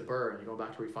 say it's a BRRRR and you go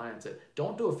back to refinance it,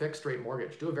 don't do a fixed rate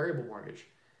mortgage, do a variable mortgage.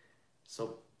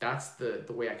 So that's the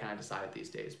way I kind of decided these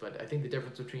days. But I think the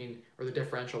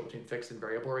differential between fixed and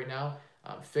variable right now,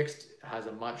 fixed has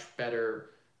a much better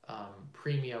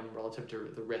premium relative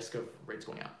to the risk of rates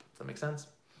going up. Does that make sense?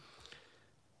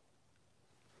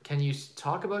 Can you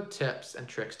talk about tips and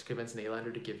tricks to convince an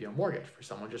A-lender to give you a mortgage for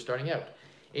someone just starting out?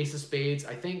 Ace of Spades,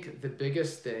 I think the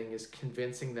biggest thing is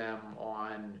convincing them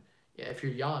on, if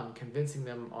you're young, convincing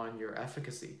them on your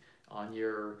efficacy, on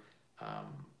your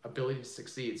ability to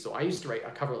succeed. So I used to write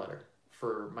a cover letter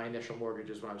for my initial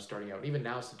mortgages when I was starting out. And even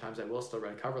now, sometimes I will still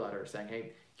write a cover letter saying,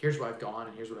 hey, here's where I've gone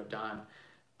and here's what I've done.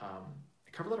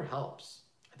 A cover letter helps.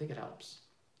 I think it helps.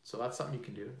 So that's something you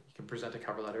can do. You can present a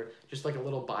cover letter, just like a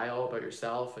little bio about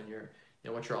yourself and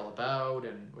what you're all about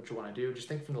and what you want to do. Just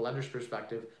think from the lender's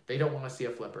perspective. They don't want to see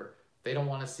a flipper. They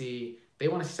want to see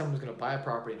someone who's going to buy a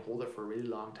property and hold it for a really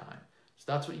long time.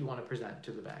 So that's what you want to present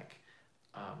to the bank,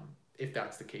 if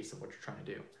that's the case of what you're trying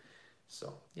to do.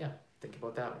 So yeah, think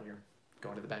about that when you're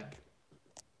going to the bank.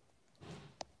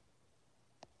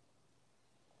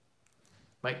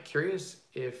 Mike, curious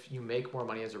if you make more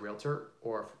money as a realtor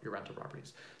or your rental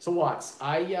properties. So Watts,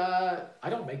 I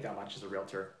don't make that much as a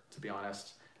realtor, to be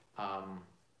honest.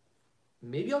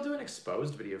 Maybe I'll do an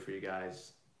exposed video for you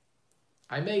guys.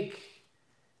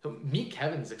 Meet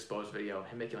Kevin's exposed video,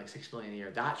 him making like $6 million a year.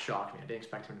 That shocked me. I didn't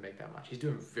expect him to make that much. He's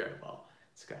doing very well,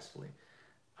 successfully.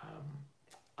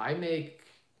 I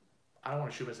don't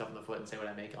want to shoot myself in the foot and say what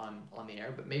I make on the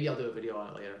air, but maybe I'll do a video on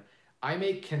it later. I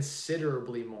make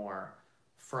considerably more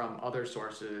from other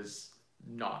sources,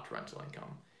 not rental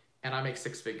income. and I make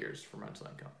 6 figures from rental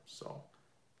income. So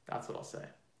that's what I'll say.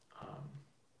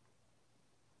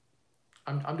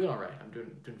 I'm doing all right. I'm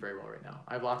doing very well right now.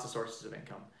 I have lots of sources of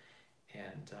income,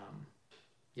 and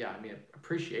yeah, I mean,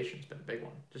 appreciation's been a big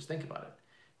one. Just think about it.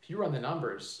 If you run the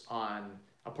numbers on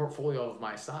a portfolio of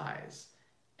my size,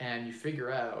 and you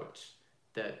figure out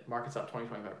that market's up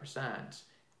 25%,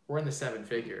 we're in the 7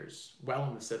 figures, well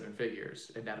in the 7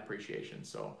 figures in net appreciation.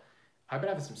 So I've been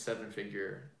having some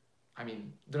 7-figure, I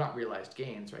mean, they're not realized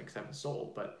gains, right, because I haven't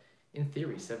sold, but in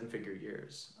theory, 7-figure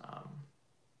years.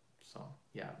 So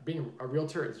yeah, being a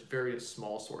realtor is a very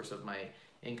small source of my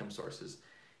income sources,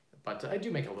 but I do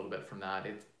make a little bit from that.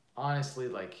 It's honestly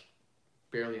like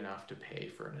barely enough to pay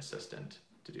for an assistant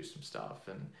to do some stuff,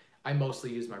 and I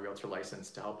mostly use my realtor license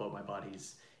to help out my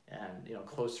buddies and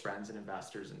close friends and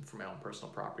investors, and for my own personal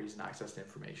properties and access to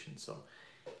information. So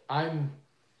I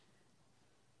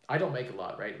don't make a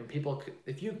lot, right? When people,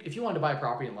 if you wanted to buy a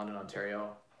property in London,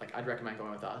 Ontario, like I'd recommend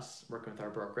going with us, working with our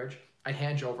brokerage. I'd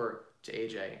hand you over to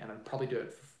AJ, and I'd probably do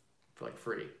it for like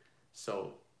free.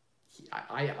 So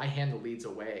I hand the leads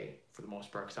away for the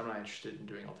most part because I'm not interested in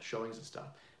doing all the showings and stuff.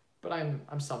 But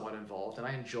I'm somewhat involved, and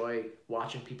I enjoy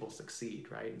watching people succeed,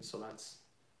 right? And so it's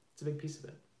a big piece of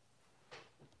it.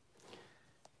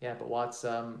 Yeah,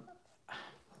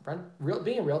 but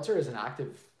being a realtor is an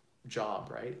active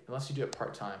job, right? Unless you do it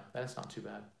part-time, then it's not too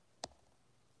bad.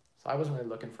 So I wasn't really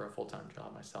looking for a full-time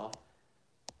job myself.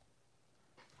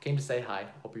 Came to say hi.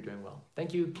 Hope you're doing well.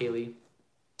 Thank you, Kaylee.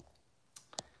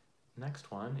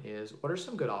 Next one is, what are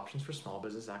some good options for small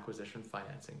business acquisition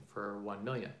financing for $1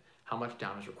 million? How much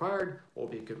down is required? What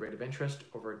will be a good rate of interest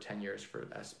over 10 years for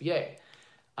SBA?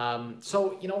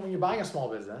 So, when you're buying a small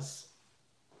business,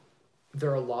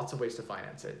 there are lots of ways to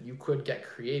finance it. You could get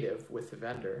creative with the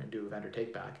vendor and do a vendor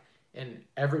take back. And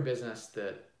every business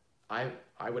that I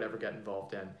would ever get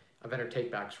involved in, a vendor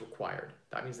take back is required.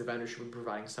 That means the vendor should be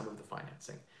providing some of the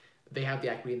financing. They have the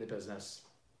equity in the business.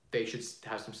 They should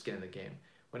have some skin in the game.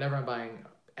 Whenever I'm buying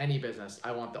any business,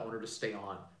 I want the owner to stay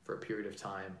on for a period of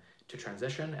time to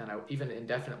transition, and even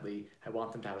indefinitely, I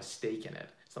want them to have a stake in it,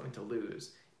 something to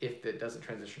lose if it doesn't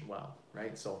transition well,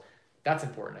 right? So that's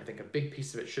important. I think a big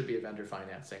piece of it should be a vendor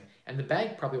financing, and the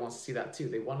bank probably wants to see that too.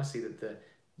 They want to see that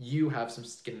you have some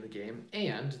skin in the game,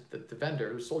 and that the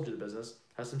vendor who sold you the business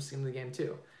has some skin in the game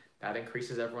too. That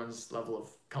increases everyone's level of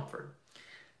comfort.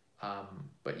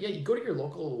 But yeah, you go to your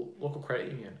local credit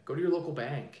union, go to your local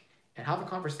bank, and have a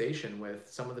conversation with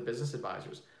some of the business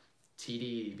advisors.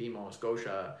 TD, BMO,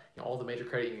 Scotia, all the major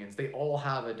credit unions, they all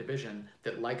have a division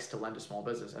that likes to lend to small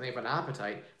business, and they have an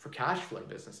appetite for cash flow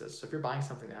businesses. So if you're buying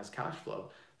something that has cash flow,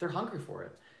 they're hungry for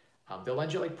it. They'll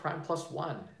lend you like prime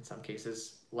 +1, in some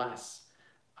cases less.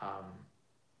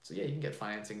 So yeah, you can get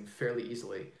financing fairly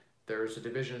easily. There's a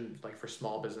division like for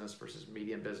small business versus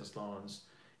medium business loans.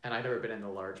 And I've never been in the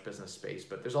large business space,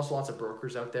 but there's also lots of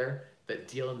brokers out there that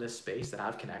deal in this space that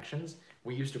have connections.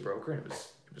 We used a broker, and it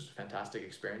was a fantastic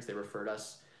experience. They referred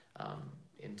us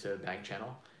into Bank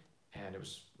Channel, and it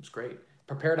was great.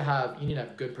 You need to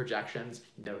have good projections.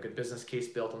 You need to have a good business case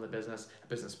built on the business, a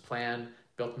business plan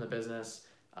built on the business,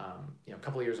 a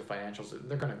couple of years of financials.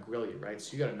 They're going to grill you, right?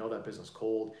 So you got to know that business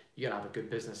cold. You got to have a good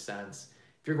business sense.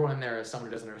 If you're going in there as someone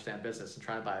who doesn't understand business and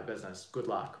trying to buy a business, good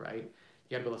luck, right?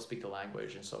 You got to be able to speak the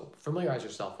language, and so familiarize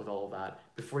yourself with all of that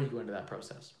before you go into that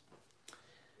process.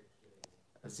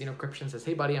 Xenocryption says,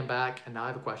 "Hey buddy, I'm back, and now I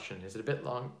have a question. Is it a bit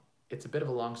long? It's a bit of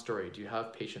a long story. Do you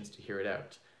have patience to hear it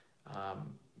out?"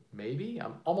 Maybe.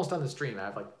 I'm almost on the stream. I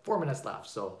have like 4 minutes left,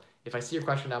 so if I see your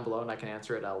question down below and I can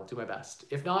answer it, I'll do my best.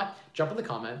 If not, jump in the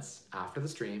comments after the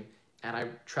stream, and I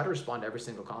try to respond to every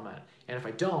single comment. And if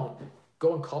I don't,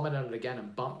 go and comment on it again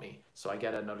and bump me so I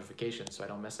get a notification so I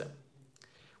don't miss it.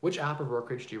 Which app or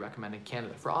brokerage do you recommend in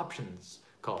Canada for options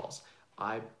calls?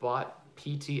 I bought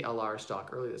PTLR stock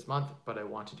early this month, but I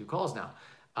want to do calls now.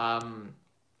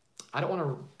 I don't want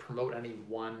to promote any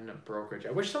one brokerage.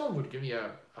 I wish someone would give me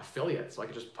a affiliate so I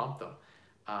could just pump them.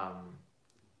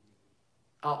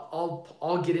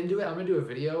 I'll get into it. I'm gonna do a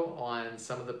video on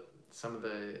some of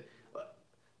the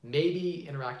maybe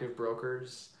Interactive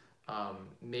Brokers,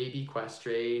 maybe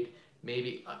Questrade.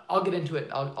 Maybe I'll get into it.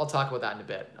 I'll talk about that in a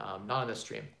bit. Not on this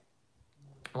stream.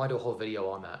 I want to do a whole video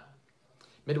on that.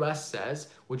 Midwest says,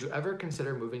 would you ever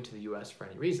consider moving to the US for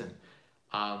any reason?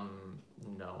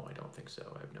 No, I don't think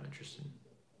so. I have no interest in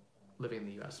living in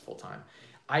the US full time.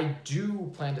 I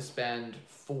do plan to spend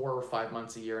 4 or 5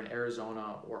 months a year in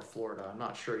Arizona or Florida. I'm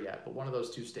not sure yet, but one of those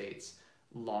 2 states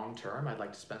long term. I'd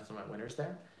like to spend some of my winters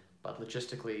there, but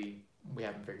logistically, we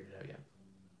haven't figured it out yet.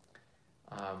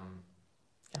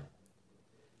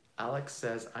 Alex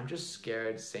says, I'm just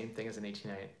scared same thing as in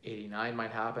 1889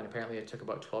 might happen. Apparently it took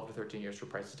about 12 to 13 years for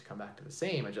prices to come back to the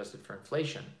same, adjusted for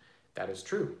inflation. That is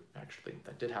true, actually.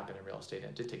 That did happen in real estate, and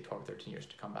it did take 12 to 13 years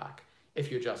to come back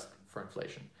if you adjust for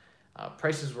inflation.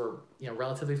 Prices were,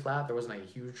 relatively flat. There wasn't a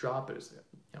huge drop. It was,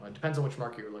 it depends on which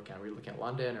market you're looking at. Were you looking at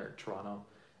London or Toronto?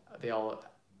 They all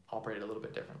operate a little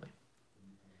bit differently.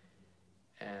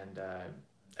 And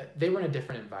they were in a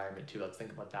different environment too. Let's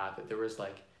think about that. That there was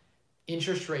like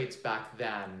interest rates back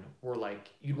then were like,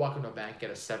 you'd walk into a bank, get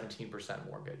a 17%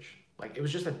 mortgage. Like it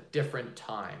was just a different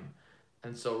time.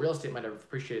 And so real estate might have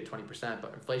appreciated 20%,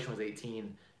 but inflation was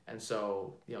 18. And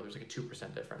so, there's like a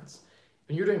 2% difference.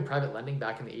 When you're doing private lending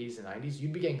back in the 80s and 90s,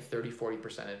 you'd be getting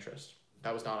 30-40% interest.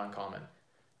 That was not uncommon.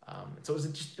 So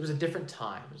it was a different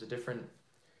time. It was a different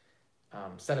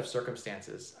set of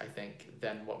circumstances, I think,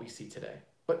 than what we see today.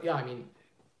 But yeah,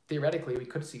 theoretically, we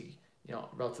could see,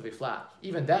 relatively flat.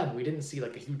 Even then, we didn't see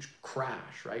like a huge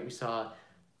crash, right? We saw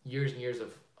years and years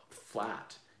of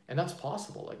flat. And that's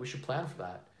possible. Like we should plan for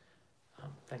that.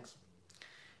 Thanks.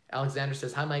 Alexander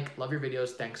says, hi, Mike. Love your videos.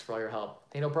 Thanks for all your help.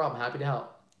 Hey, no problem. Happy to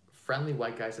help. Friendly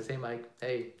white guy says, hey, Mike.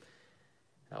 Hey.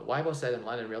 Weibo said in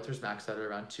London, realtors max out at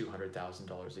around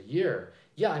 $200,000 a year.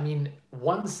 Yeah,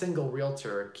 one single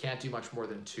realtor can't do much more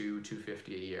than $250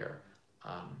 a year.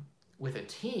 With a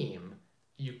team,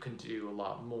 you can do a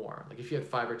lot more. Like if you had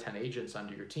 5 or 10 agents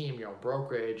under your team, your own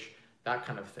brokerage, that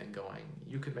kind of thing going,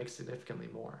 you could make significantly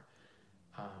more.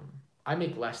 I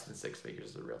make less than 6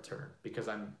 figures as a realtor because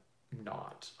I'm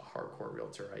not a hardcore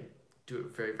realtor. I do it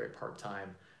very, very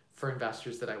part-time for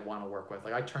investors that I want to work with.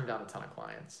 Like I turn down a ton of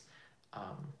clients.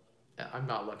 I'm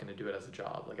not looking to do it as a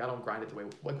job. Like I don't grind it the way,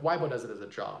 like Weibo does it as a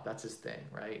job. That's his thing,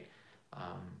 right?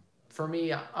 For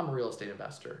me, I'm a real estate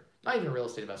investor. Not even a real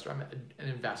estate investor, I'm an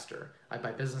investor. I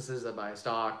buy businesses, I buy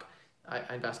stock.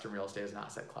 I invest in real estate as an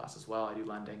asset class as well. I do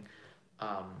lending.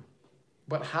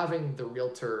 But having the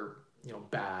realtor,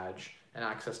 badge and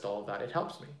access to all of that, it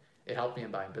helps me. It helped me in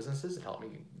buying businesses. It helped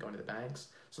me going to the banks.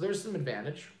 So there's some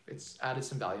advantage. It's added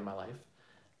some value in my life.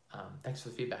 Thanks for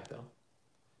the feedback though.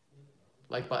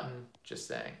 Like button, just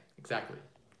saying. Exactly.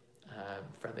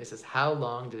 Friendly says, how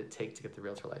long did it take to get the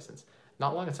realtor license?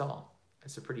 Not long at all.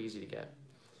 It's pretty easy to get.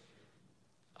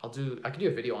 I could do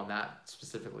a video on that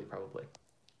specifically, probably.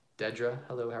 Dedra,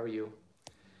 hello, how are you?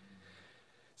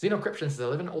 Xenocryption says, I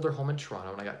live in an older home in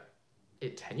Toronto and I got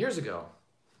it 10 years ago.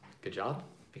 Good job,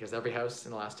 because every house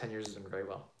in the last 10 years has done very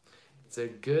well. It's a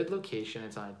good location.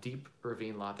 It's on a deep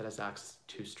ravine lot that has access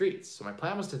to 2 streets. So my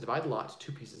plan was to divide the lot to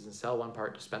 2 pieces and sell one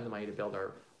part to spend the money to build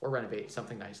or renovate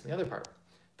something nice in the other part.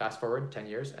 Fast forward 10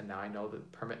 years, and now I know the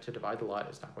permit to divide the lot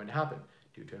is not going to happen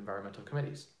due to environmental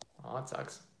committees. Oh, that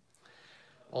sucks.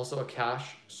 Also, a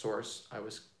cash source I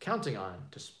was counting on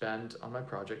to spend on my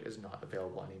project is not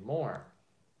available anymore.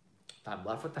 I'm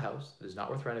left with the house that is not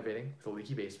worth renovating with a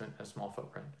leaky basement and a small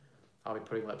footprint. I'll be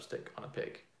putting lipstick on a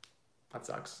pig. That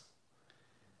sucks.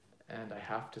 And I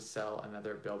have to sell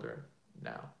another builder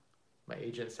now. My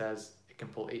agent says it can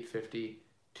pull $850,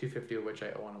 $250 of which I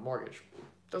owe on a mortgage.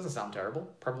 Doesn't sound terrible.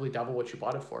 Probably double what you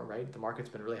bought it for, right? The market's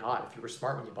been really hot. If you were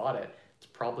smart when you bought it, it's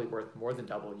probably worth more than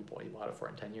double what you bought it for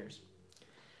in 10 years.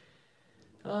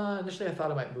 Initially, I thought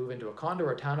I might move into a condo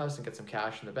or a townhouse and get some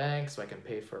cash in the bank so I can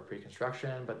pay for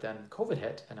pre-construction, but then COVID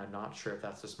hit and I'm not sure if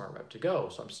that's the smart route to go.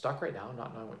 So I'm stuck right now,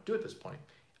 not knowing what to do at this point.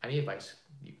 Any advice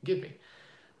you can give me?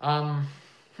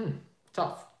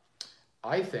 Tough.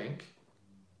 I think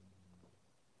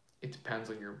it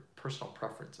depends on your personal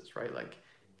preferences, right? Like,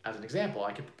 as an example,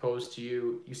 I could propose to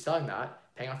you selling that,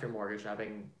 paying off your mortgage, and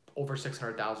having over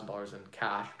 $600,000 in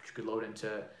cash, which you could load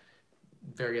into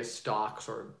various stocks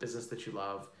or business that you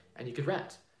love, and you could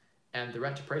rent. And the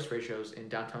rent to price ratios in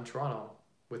downtown Toronto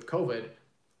with COVID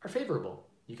are favorable.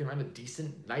 You can rent a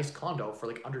decent, nice condo for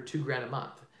like under $2,000 a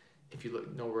month if you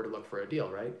know where to look for a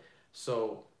deal, right?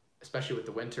 So especially with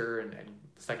the winter and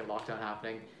the second lockdown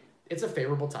happening, it's a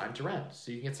favorable time to rent.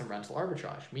 So you can get some rental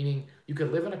arbitrage, meaning you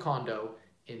could live in a condo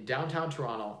in downtown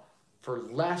Toronto for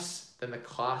less than the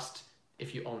cost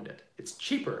if you owned it. It's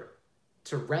cheaper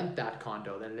to rent that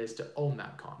condo than it is to own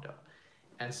that condo.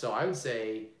 And so I would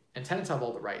say, and tenants have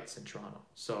all the rights in Toronto.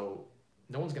 So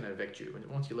no one's going to evict you. And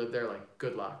once you live there, like,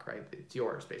 good luck, right? It's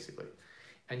yours, basically.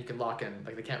 And you can lock in,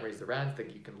 like, they can't raise the rent.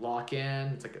 You can lock in.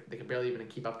 It's like they can barely even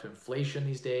keep up to inflation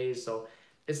these days. So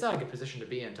it's not a good position to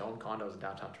be in to own condos in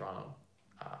downtown Toronto.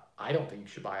 I don't think you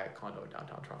should buy a condo in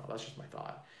downtown Toronto. That's just my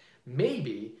thought.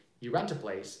 Maybe you rent a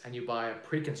place and you buy a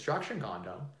pre-construction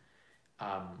condo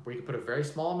where you can put a very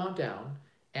small amount down.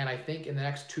 And I think in the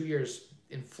next 2 years,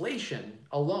 inflation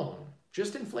alone,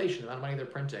 just inflation, the amount of money they're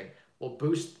printing, will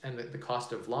boost, and the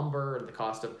cost of lumber and the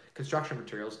cost of construction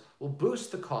materials will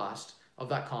boost the cost of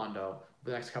that condo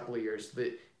for the next couple of years so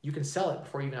that you can sell it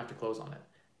before you even have to close on it.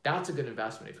 That's a good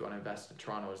investment if you want to invest in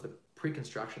Toronto, is the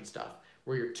pre-construction stuff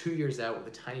where you're 2 years out with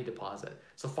a tiny deposit.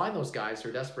 So find those guys who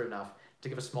are desperate enough to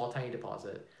give a small, tiny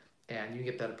deposit, and you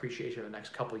get that appreciation in the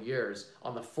next couple of years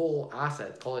on the full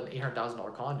asset. Call it an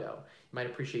 $800,000 condo. You might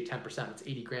appreciate 10%. That's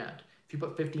 80 grand. If you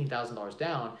put $15,000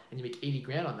 down and you make 80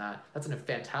 grand on that, that's a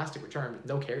fantastic return with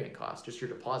no carrying cost, just your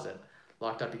deposit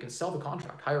locked up. You can sell the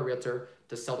contract, hire a realtor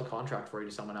to sell the contract for you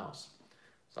to someone else.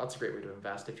 So that's a great way to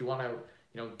invest. If you want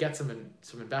to, get some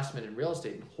investment in real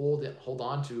estate and hold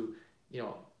on to,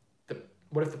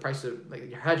 what if the price of, like,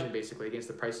 you're hedging basically against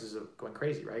the prices of going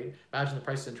crazy, right? Imagine the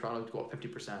prices in Toronto go up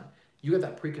 50%. You get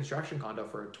that pre-construction condo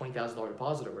for a $20,000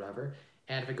 deposit or whatever,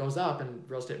 and if it goes up and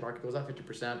real estate market goes up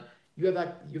 50%, you have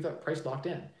that price locked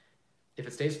in. If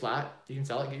it stays flat, you can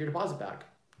sell it and get your deposit back.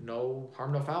 No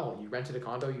harm, no foul. You rented a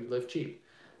condo, you live cheap.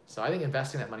 So I think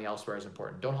investing that money elsewhere is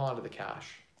important. Don't hold on to the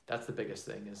cash. That's the biggest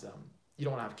thing, is you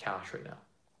don't want to have cash right now.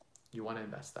 You want to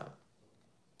invest that.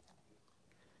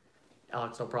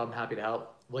 Alex, no problem. Happy to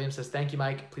help. William says, thank you,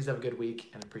 Mike. Please have a good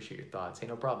week and appreciate your thoughts. Hey,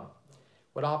 no problem.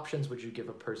 What options would you give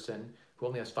a person who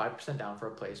only has 5% down for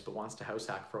a place but wants to house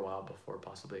hack for a while before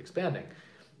possibly expanding?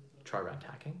 Try rent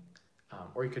hacking.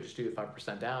 Or you could just do the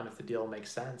 5% down. If the deal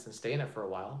makes sense and stay in it for a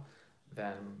while,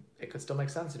 then it could still make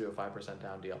sense to do a 5%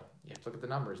 down deal. You have to look at the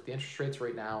numbers. The interest rates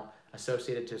right now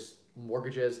associated to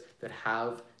mortgages that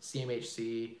have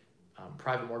CMHC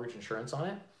private mortgage insurance on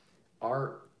it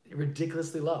are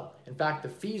ridiculously low. In fact, the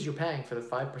fees you're paying for the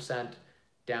 5%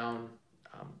 down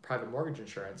private mortgage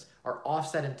insurance are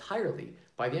offset entirely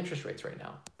by the interest rates right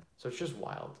now. So it's just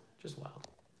wild, just wild.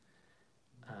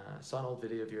 Saw an old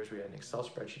video of yours where you had an Excel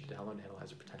spreadsheet to download and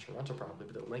analyze a potential rental property,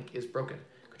 but the link is broken.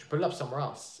 Could you put it up somewhere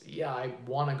else? Yeah, I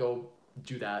want to go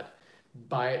do that.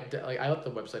 Buy it, like, I let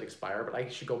the website expire, but I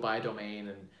should go buy a domain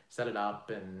and set it up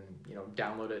and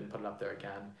download it and put it up there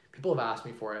again. People have asked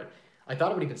me for it. I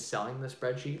thought about even selling the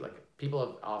spreadsheet. Like, people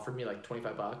have offered me like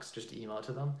 $25 just to email it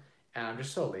to them, and I'm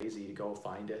just so lazy to go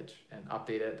find it and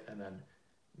update it and then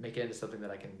make it into something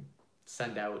that I can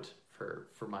send out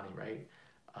for money, right?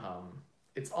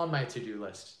 It's on my to-do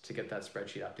list to get that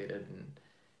spreadsheet updated, and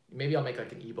maybe I'll make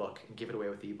like an ebook and give it away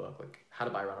with the ebook, like how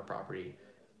to buy around a property,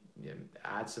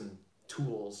 add some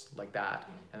tools like that,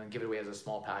 and then give it away as a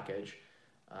small package,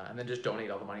 and then just donate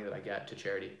all the money that I get to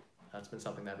charity. That's been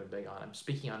something that I've been big on. I'm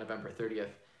speaking on November 30th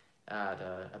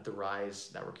at the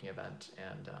Rise networking event,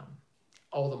 and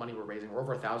all the money we're raising, we're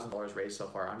over $1,000 raised so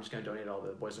far. I'm just going to donate all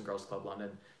the Boys and Girls Club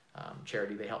London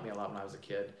charity. They helped me a lot when I was a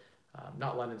kid.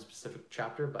 Not London specific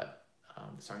chapter, but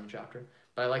the Sarnia chapter.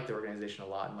 But I like the organization a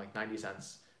lot, and like 90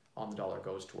 cents on the dollar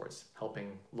goes towards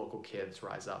helping local kids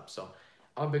rise up. So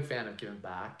I'm a big fan of giving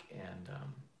back, and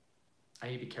I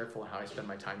need to be careful in how I spend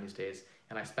my time these days,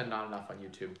 and I spend not enough on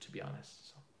YouTube, to be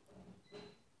honest. So.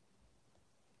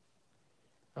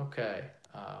 Okay.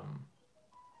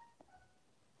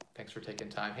 Thanks for taking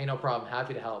time. Hey, no problem.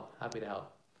 Happy to help. Happy to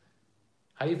help.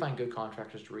 How do you find good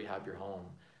contractors to rehab your home?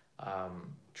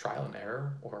 Trial and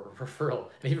error or referral.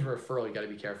 And even referral, you got to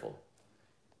be careful.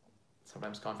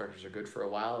 Sometimes contractors are good for a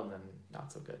while and then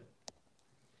not so good.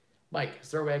 Mike,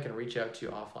 is there a way I can reach out to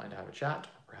you offline to have a chat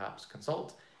or perhaps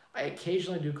consult? I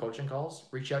occasionally do coaching calls.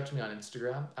 Reach out to me on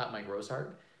Instagram at Mike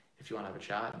Rosehart if you want to have a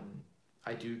chat. And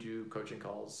I do coaching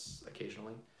calls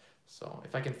occasionally. So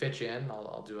if I can fit you in,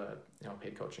 I'll do a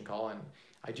paid coaching call. And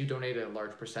I do donate a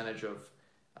large percentage of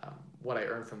what I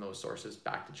earn from those sources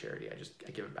back to charity.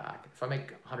 I give it back. If I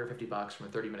make $150 from a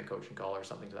 30-minute coaching call or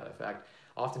something to that effect,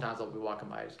 oftentimes I'll be walking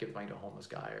by, just give money to a homeless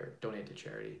guy or donate to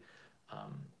charity.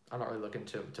 I'm not really looking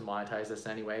to monetize this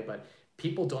anyway, but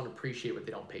people don't appreciate what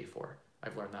they don't pay for.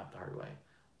 I've learned that the hard way.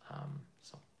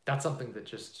 So that's something that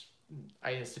just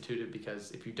I instituted,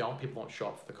 because if you don't, people won't show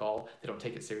up for the call. They don't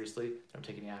take it seriously. They don't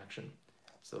take any action.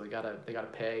 So they gotta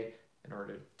pay in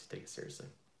order to take it seriously.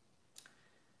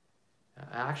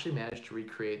 I actually managed to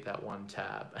recreate that one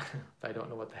tab. I don't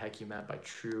know what the heck you meant by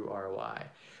true ROI.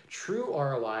 True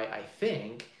ROI, I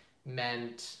think,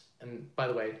 meant, and by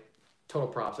the way, total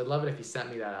props. I'd love it if you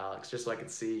sent me that, Alex, just so I could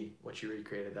see what you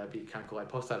recreated. That'd be kind of cool. I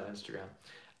post that on Instagram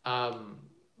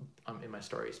in my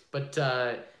stories. But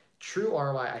true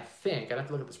ROI, I think, I'd have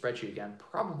to look at the spreadsheet again,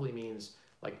 probably means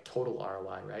like total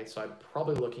ROI, right? So I'm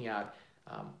probably looking at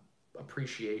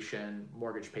appreciation,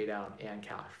 mortgage pay down, and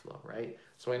cash flow, right?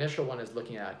 So my initial one is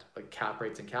looking at like cap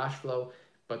rates and cash flow,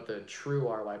 but the true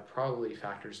ROI probably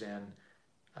factors in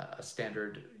a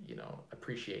standard,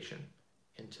 appreciation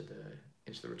into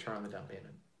the return on the down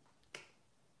payment.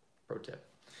 Pro tip.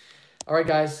 All right,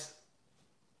 guys.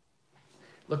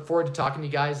 Look forward to talking to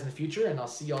you guys in the future, and I'll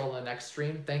see you all in the next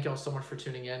stream. Thank you all so much for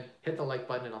tuning in. Hit the like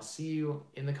button, and I'll see you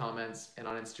in the comments and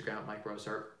on Instagram at Mike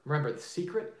Rosehart. Remember, the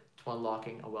secret to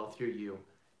unlocking a wealthier you: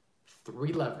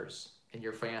 3 levers in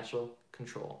your financial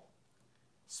control.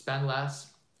 Spend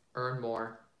less, earn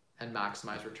more, and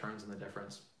maximize returns in the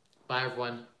difference. Bye,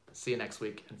 everyone. See you next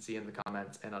week, and see you in the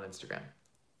comments and on Instagram.